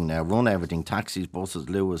everything now, run everything, taxis, buses,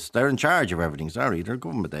 Lewis. They're in charge of everything. Sorry, they're a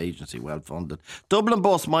government agency, well funded. Dublin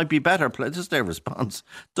Bus might be better. This is their response.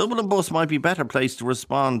 Dublin Bus might be better placed to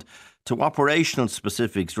respond to operational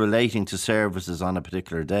specifics relating to services on a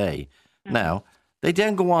particular day. Mm-hmm. Now, they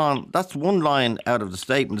then go on. That's one line out of the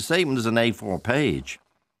statement. The statement is an A4 page.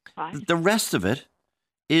 Right. The rest of it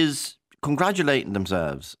is congratulating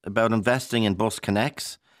themselves about investing in Bus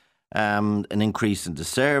Connects. An increase in the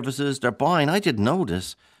services. They're buying, I didn't know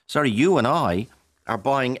this, you and I are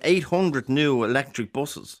buying 800 new electric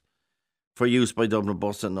buses for use by Dublin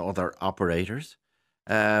Bus and other operators.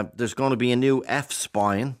 There's going to be a new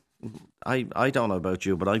F-spine. I don't know about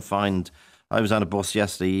you, but I was on a bus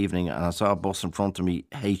yesterday evening and I saw a bus in front of me,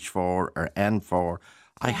 H4 or N4.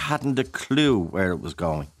 I hadn't a clue where it was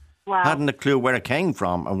going. Wow. Hadn't a clue where it came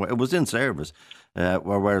from, and it was in service.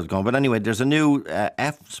 Where it's going. But anyway, there's a new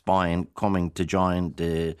F-spine coming to join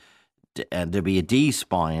there'll be a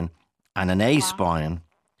D-spine and an A-spine.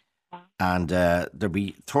 And there'll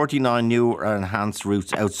be 39 new or enhanced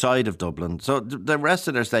routes outside of Dublin. So the rest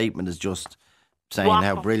of their statement is just saying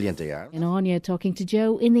how brilliant they are. And Anya talking to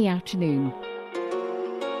Joe in the afternoon.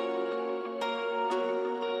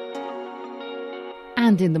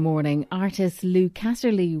 And in the morning, artist Lou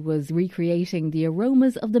Casserly was recreating the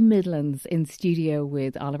aromas of the Midlands in studio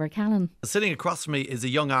with Oliver Callan. Sitting across from me is a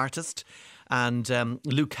young artist, and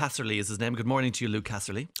Lou Casserly is his name. Good morning to you, Lou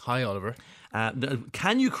Casserly. Hi, Oliver.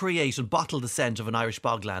 Can you create and bottle the scent of an Irish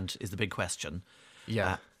bogland is the big question.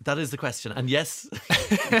 Yeah. That is the question. And yes,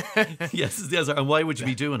 yes is the answer. And why would you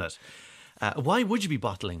be doing it? Why would you be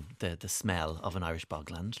bottling the smell of an Irish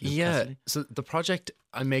bogland? Yeah, so the project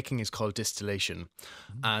I'm making is called Distillation,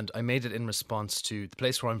 and I made it in response to the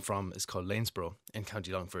place where I'm from is called Lanesborough in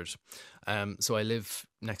County Longford. So I live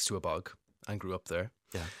next to a bog and grew up there.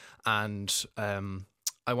 Yeah. And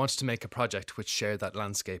I wanted to make a project which shared that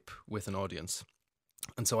landscape with an audience.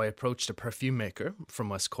 And so I approached a perfume maker from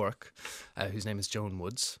West Cork, whose name is Joan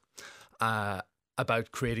Woods,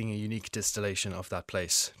 about creating a unique distillation of that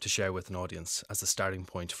place to share with an audience as a starting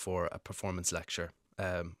point for a performance lecture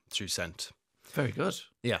through scent. Very good.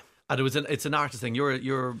 Yeah. And it's an artist thing.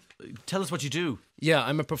 Tell us what you do. Yeah,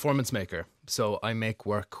 I'm a performance maker. So I make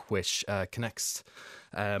work which connects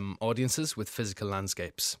audiences with physical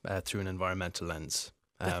landscapes through an environmental lens.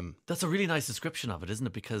 That's a really nice description of it, isn't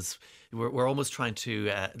it? Because we're almost trying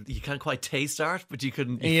to, you can't quite taste art, but you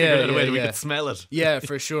figure out a way that we could smell it. Yeah,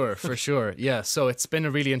 for sure. Yeah, so it's been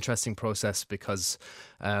a really interesting process because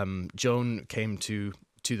Joan came to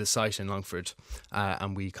to the site in Longford,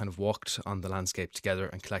 and we kind of walked on the landscape together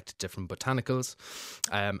and collected different botanicals,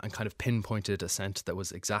 and kind of pinpointed a scent that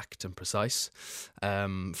was exact and precise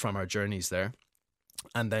from our journeys there.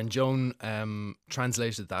 And then Joan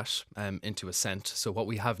translated that into a scent. So what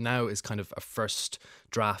we have now is kind of a first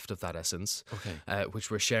draft of that essence, which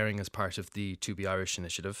we're sharing as part of the To Be Irish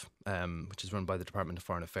initiative, which is run by the Department of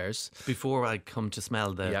Foreign Affairs. Before I come to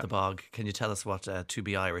smell the bog, can you tell us what To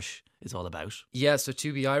Be Irish is all about? Yeah, so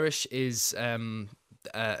To Be Irish is an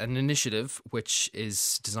initiative which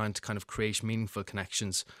is designed to kind of create meaningful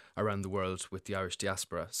connections around the world with the Irish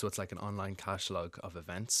diaspora. So it's like an online catalogue of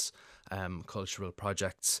events, cultural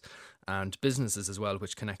projects and businesses as well,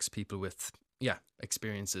 which connects people with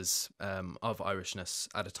experiences of Irishness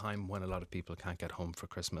at a time when a lot of people can't get home for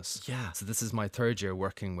Christmas. Yeah. So this is my third year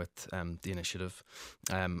working with the initiative,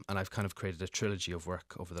 and I've kind of created a trilogy of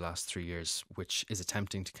work over the last 3 years, which is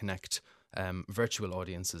attempting to connect virtual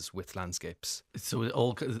audiences with landscapes. So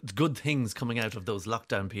all good things coming out of those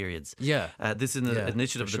lockdown periods. Yeah. This is an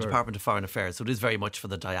initiative of the Department of Foreign Affairs, so it is very much for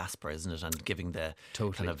the diaspora, isn't it? And giving the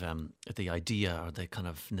kind of the idea or the kind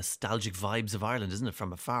of nostalgic vibes of Ireland, isn't it,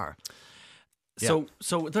 from afar? So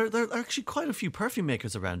there are actually quite a few perfume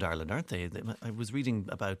makers around Ireland, aren't they? I was reading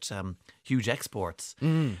about huge exports.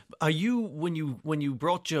 Are you, when you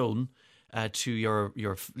brought Joan to your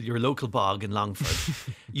local bog in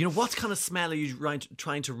Longford, what kind of smell are you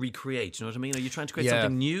trying to recreate? You know what I mean? Are you trying to create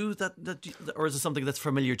something new or is it something that's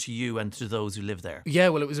familiar to you and to those who live there? Yeah,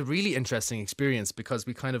 well, it was a really interesting experience because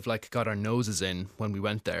we kind of like got our noses in when we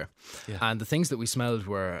went there, and the things that we smelled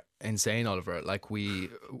were insane, Oliver. Like we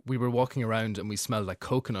were walking around and we smelled like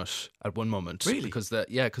coconut at one moment. Really? Because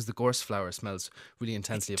the gorse flower smells really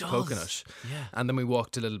intensely of coconut. Yeah. And then we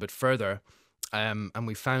walked a little bit further. And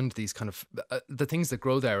we found these kind of the things that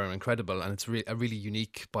grow there are incredible, and it's a really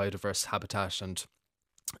unique biodiverse habitat, and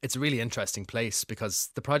it's a really interesting place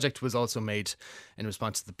because the project was also made in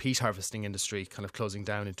response to the peat harvesting industry kind of closing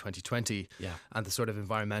down in 2020, and the sort of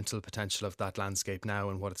environmental potential of that landscape now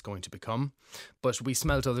and what it's going to become. But we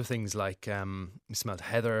smelled other things like we smelled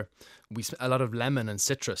heather, a lot of lemon and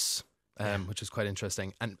citrus. Which was quite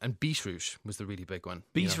interesting, and beetroot was the really big one.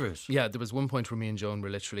 Beetroot? Yeah, there was one point where me and Joan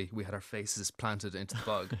we had our faces planted into the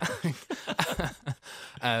bog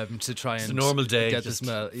to try and normal day, get the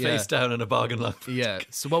smell. Face down in a bog and Longford. Yeah,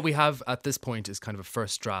 so what we have at this point is kind of a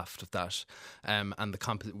first draft of that, and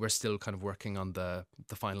we're still kind of working on the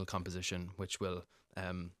final composition, which will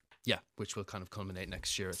kind of culminate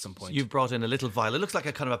next year at some point. So you've brought in a little vial. It looks like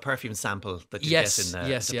a kind of a perfume sample that you get in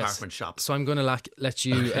the department shop. So I'm going to let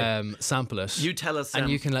you sample it. You tell us. And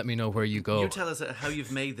you can let me know where you go. You tell us how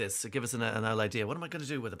you've made this. Give us an idea. What am I going to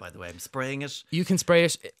do with it, by the way? I'm spraying it. You can spray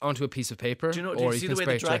it onto a piece of paper. Do you see the way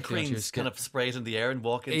the drag queens kind of spray it in the air and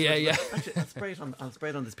walk into it? Yeah. Actually, I'll spray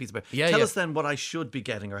it on this piece of paper. Tell us then what I should be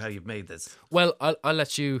getting or how you've made this. Well, I'll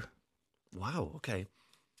let you... Wow, okay.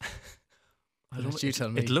 I'll let you tell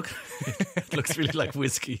me. It looks really like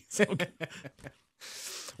whiskey. Okay.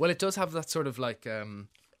 Well, it does have that sort of like...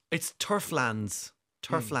 it's Turflands.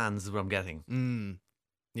 Turflands is what I'm getting.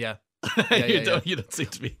 Yeah. You don't seem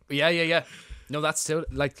to be. Yeah. No, that's still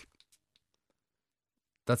like...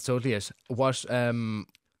 That's totally it. What...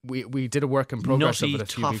 We did a work in progress Nutty, of it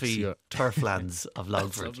a few weeks ago. Turflands of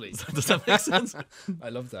Longford. That's lovely. Does that make sense? I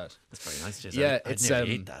love that. That's very nice, Jason. Yeah, I'd never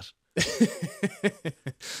eat that.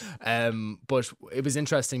 But it was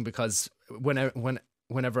interesting because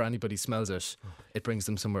whenever anybody smells it, it brings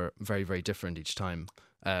them somewhere very, very different each time.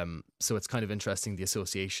 So it's kind of interesting the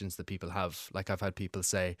associations that people have. Like I've had people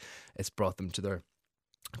say it's brought them to their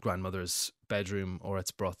grandmother's bedroom, or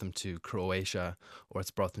it's brought them to Croatia, or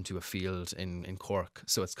it's brought them to a field in Cork.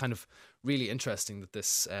 So it's kind of really interesting that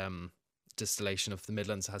this distillation of the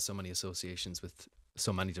Midlands has so many associations with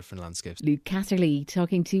so many different landscapes. Luke Casserly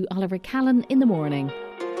talking to Oliver Callan in the morning.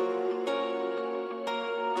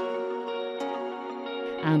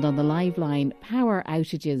 And on the live line, power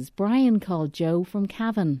outages. Brian called Joe from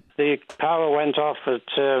Cavan. The power went off at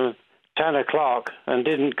 10 o'clock and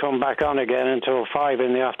didn't come back on again until 5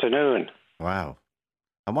 in the afternoon. Wow.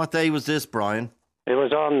 And what day was this, Brian? It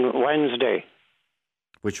was on Wednesday.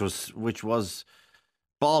 Which was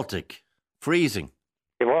Baltic, freezing.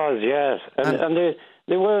 It was, yes. And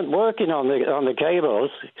they weren't working on the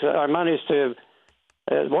cables. I managed to...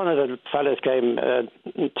 one of the fellas came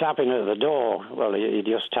tapping at the door. Well, he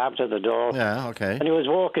just tapped at the door. Yeah, okay. And he was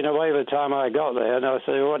walking away by the time I got there. And I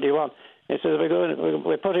said, "What do you want?" He says,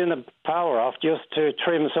 "We're putting the power off just to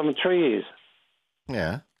trim some trees."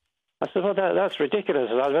 Yeah. I said, "Well, that's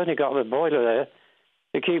ridiculous. I've only got the boiler there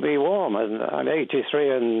to keep me warm, and I'm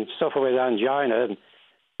 83 and suffer with angina,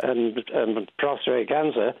 and prostate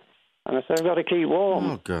cancer. And I said, I've got to keep warm.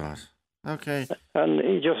 Oh, God. Okay. And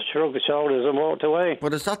he just shrugged his shoulders and walked away.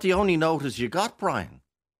 But is that the only notice you got, Brian?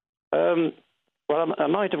 Well, I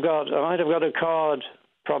might have got a card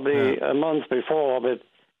probably a month before, but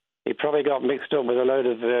he probably got mixed up with a load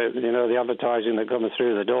of the advertising that comes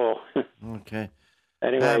through the door. Okay.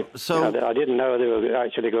 Anyway, I didn't know they were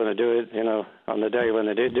actually going to do it. On the day when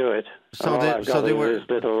they did do it. So they were this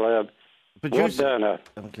little wood burner.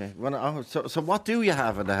 Okay. Well, so what do you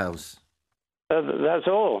have in the house? That's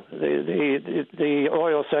all. The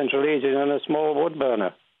oil central heating and a small wood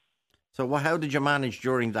burner. So how did you manage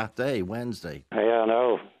during that day, Wednesday? Yeah,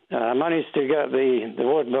 no. I managed to get the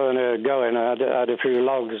wood burner going. I had a few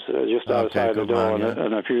logs just outside the door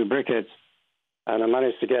and a few briquettes. And I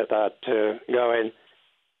managed to get that going.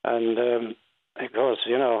 And, of course,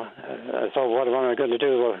 I thought, what am I going to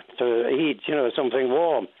do to eat, something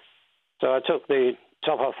warm? So I took the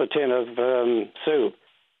top off the tin of soup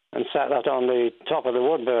and sat that on the top of the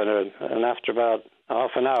wood burner. And after about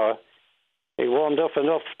half an hour, it warmed up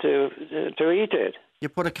enough to eat it. You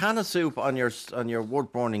put a can of soup on your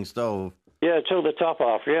wood burning stove? Yeah, took the top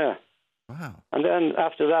off, yeah. Wow. And then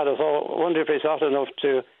after that, I thought, I wonder if it's hot enough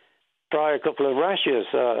to fry a couple of rashers.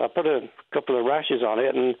 I put a couple of rashers on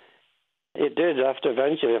it, and it did, after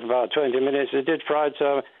eventually, for about 20 minutes, it did fry,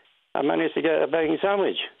 so I managed to get a bacon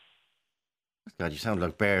sandwich. God, you sound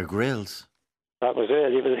like Bear Grylls. That was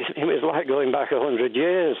it. It was like going back 100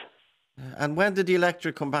 years. And when did the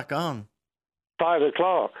electric come back on? 5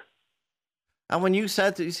 o'clock. And when you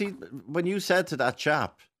said to that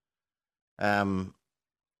chap, I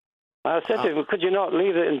said to him, could you not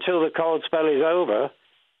leave it until the cold spell is over?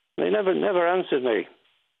 They never answered me.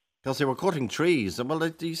 Because they were cutting trees. Well,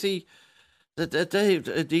 do you see, the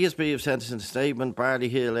DSB have sent us a statement, Barley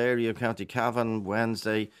Hill area of County Cavan,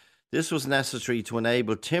 Wednesday. This was necessary to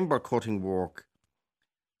enable timber cutting work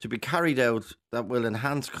to be carried out that will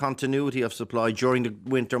enhance continuity of supply during the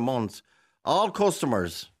winter months. All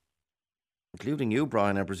customers, including you,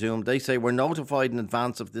 Brian, I presume, they say were notified in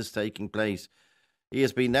advance of this taking place.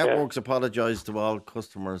 ESB Networks apologised to all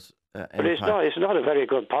customers. But it's not a very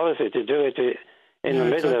good policy to do it in the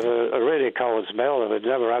middle of a really cold spell that we've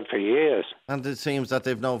never had for years. And it seems that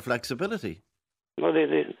they've no flexibility. Well,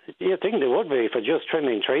 you think there would be for just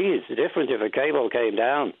trimming trees. It's different if a cable came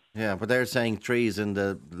down. Yeah, but they're saying trees in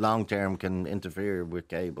the long term can interfere with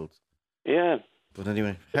cables. Yeah. But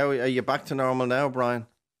anyway, how are you back to normal now, Brian?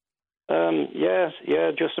 Yes,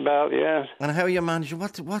 just about, yes. And how are you managing?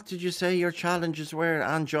 What did you say your challenges were?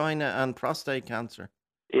 Angina and prostate cancer?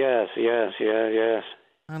 Yes.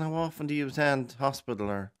 And how often do you attend hospital?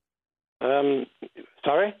 Or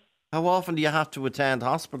sorry? How often do you have to attend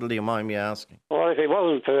hospital, do you mind me asking? Well, if it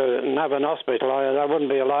wasn't for Navan Hospital, I wouldn't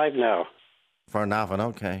be alive now. For Navan,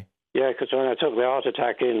 okay. Yeah, because when I took the heart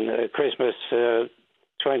attack in Christmas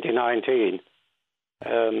 2019,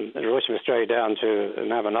 they rushed me straight down to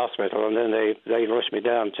Navan Hospital, and then they rushed me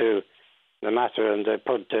down to the Mater, and they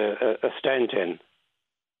put a stent in.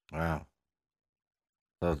 Wow.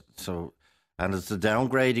 So, and it's the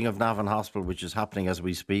downgrading of Navan Hospital, which is happening as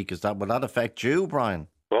we speak. Will that affect you, Brian?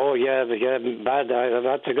 Oh, yeah, bad. I've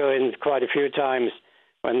had to go in quite a few times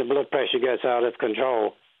when the blood pressure gets out of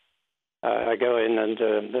control. I go in and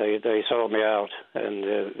they sort me out. And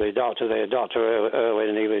the doctor there, Dr.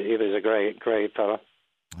 Irwin, he was a great fella.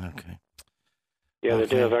 Okay. Yeah, they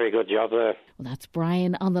do a very good job there. Well, that's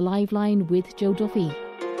Brian on the live line with Joe Duffy.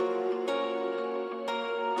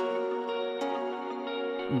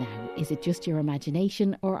 Now, is it just your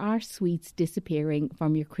imagination, or are sweets disappearing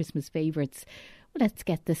from your Christmas favourites? Well, let's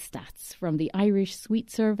get the stats from the Irish Sweet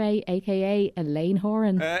Survey, aka Elaine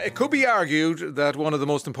Horan. It could be argued that one of the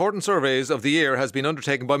most important surveys of the year has been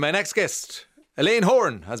undertaken by my next guest. Elaine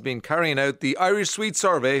Horan has been carrying out the Irish Sweet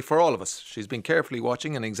Survey for all of us. She's been carefully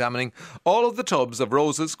watching and examining all of the tubs of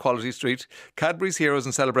Roses, Quality Street, Cadbury's Heroes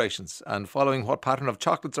and Celebrations, and following what pattern of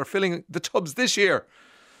chocolates are filling the tubs this year.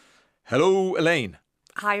 Hello, Elaine.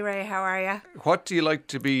 Hi, Ray. How are you? What do you like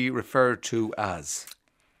to be referred to as?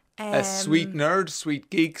 A sweet nerd, sweet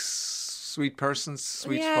geeks, sweet persons,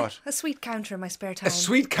 sweet what? A sweet counter in my spare time. A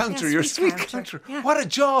sweet counter? Yeah, You're a sweet counter. Yeah. What a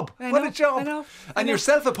job. What a job. I know. And you're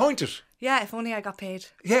self-appointed. Yeah, if only I got paid.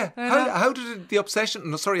 Yeah. How did the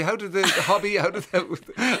obsession, how did the hobby, how did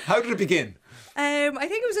it begin? I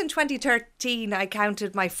think it was in 2013 I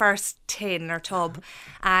counted my first tin or tub,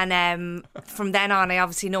 and from then on I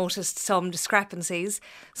obviously noticed some discrepancies,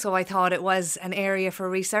 so I thought it was an area for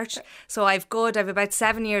research. So I've about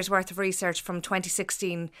 7 years worth of research from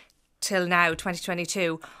 2016 till now,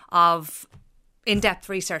 2022, of in-depth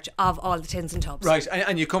research of all the tins and tubs. Right,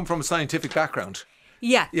 and you come from a scientific background.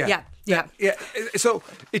 Yeah. So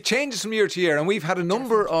it changes from year to year, and we've had a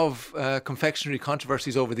number of confectionery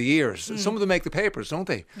controversies over the years. Some of them make the papers, don't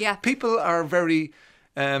they? Yeah. People are very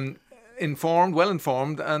well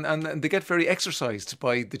informed, and they get very exercised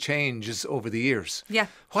by the changes over the years. Yeah.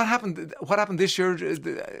 What happened this year,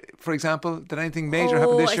 for example? Did anything major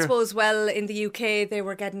happen this year? I suppose, well, in the UK they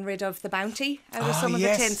were getting rid of the Bounty out of some of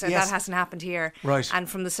the tins, and that hasn't happened here. Right. And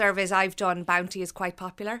from the surveys I've done, Bounty is quite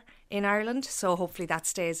popular in Ireland, so hopefully that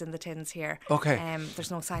stays in the tins here. Okay.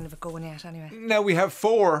 There's no sign of it going yet anyway. Now we have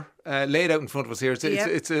 4 laid out in front of us here.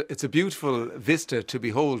 It's a beautiful vista to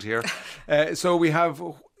behold here. So we have...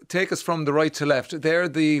 Take us from the right to left. They're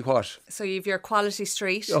the what? So you have your Quality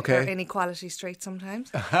Street, okay. or Inequality Street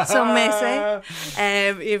sometimes, some may say.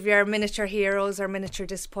 You have your miniature heroes or miniature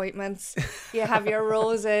disappointments. You have your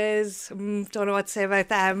roses, don't know what to say about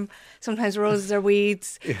them. Sometimes roses are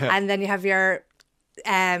weeds. Yeah. And then you have your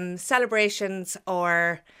celebrations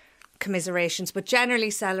or commiserations, but generally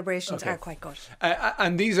celebrations are quite good.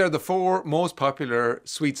 And these are the 4 most popular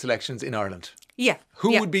sweet selections in Ireland. Yeah.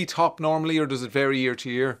 Who would be top normally, or does it vary year to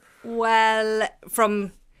year? Well,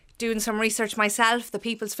 from doing some research myself, the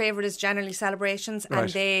people's favourite is generally celebrations, and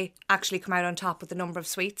they actually come out on top with the number of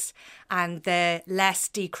sweets and the less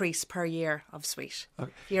decrease per year of sweet,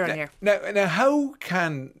 year on year. Now, how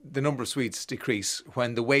can the number of sweets decrease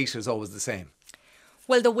when the weight is always the same?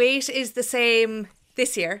 Well, the weight is the same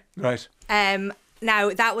this year. Right.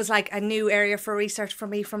 Now, that was like a new area for research for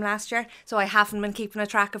me from last year. So I haven't been keeping a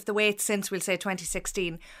track of the weight since, we'll say,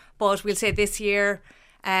 2016. But we'll say this year,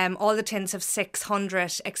 all the tins have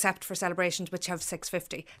 600 except for celebrations, which have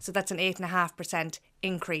 650. So that's an 8.5%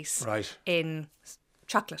 increase in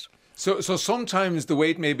chocolate. So sometimes the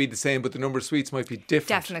weight may be the same, but the number of sweets might be different.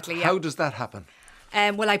 Definitely, yeah. How does that happen?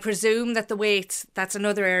 Well, I presume that the weight, that's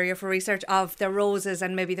another area for research, of the roses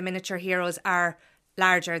and maybe the miniature heroes are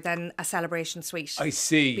larger than a celebration sweet. I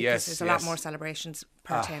see, because there's a lot more celebrations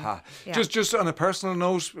per tin. Yeah. Just on a personal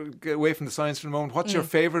note, get away from the science for a moment, what's your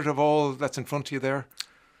favourite of all that's in front of you there?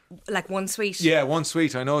 Like one sweet? Yeah, one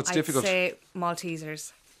sweet. I know it's difficult. I'd say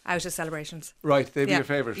Maltesers out of celebrations. Right, they'd be your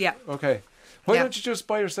favourite? Yeah. Okay. Why don't you just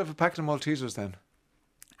buy yourself a packet of Maltesers then?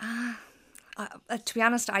 To be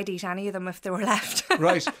honest, I'd eat any of them if they were left.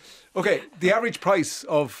 Right. Okay, the average price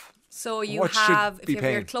of... So you have, if you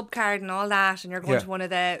have your club card and all that, and you're going to one of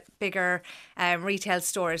the bigger retail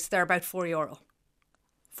stores, they're about €4.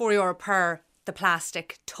 €4 per the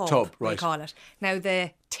plastic tub, we call it. Now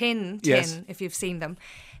the tin, if you've seen them,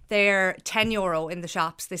 they're €10 in the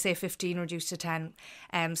shops. They say 15 reduced to 10,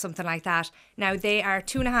 something like that. Now they are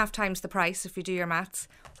 2.5 times the price if you do your maths,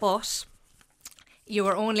 but you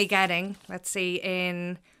are only getting, let's see,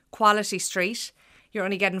 in Quality Street, you're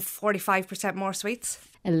only getting 45% more sweets.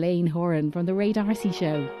 Elaine Horan from The Ray D'Arcy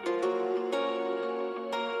Show.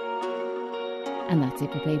 And that's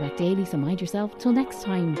it for Playback Daily, so mind yourself till next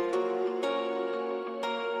time.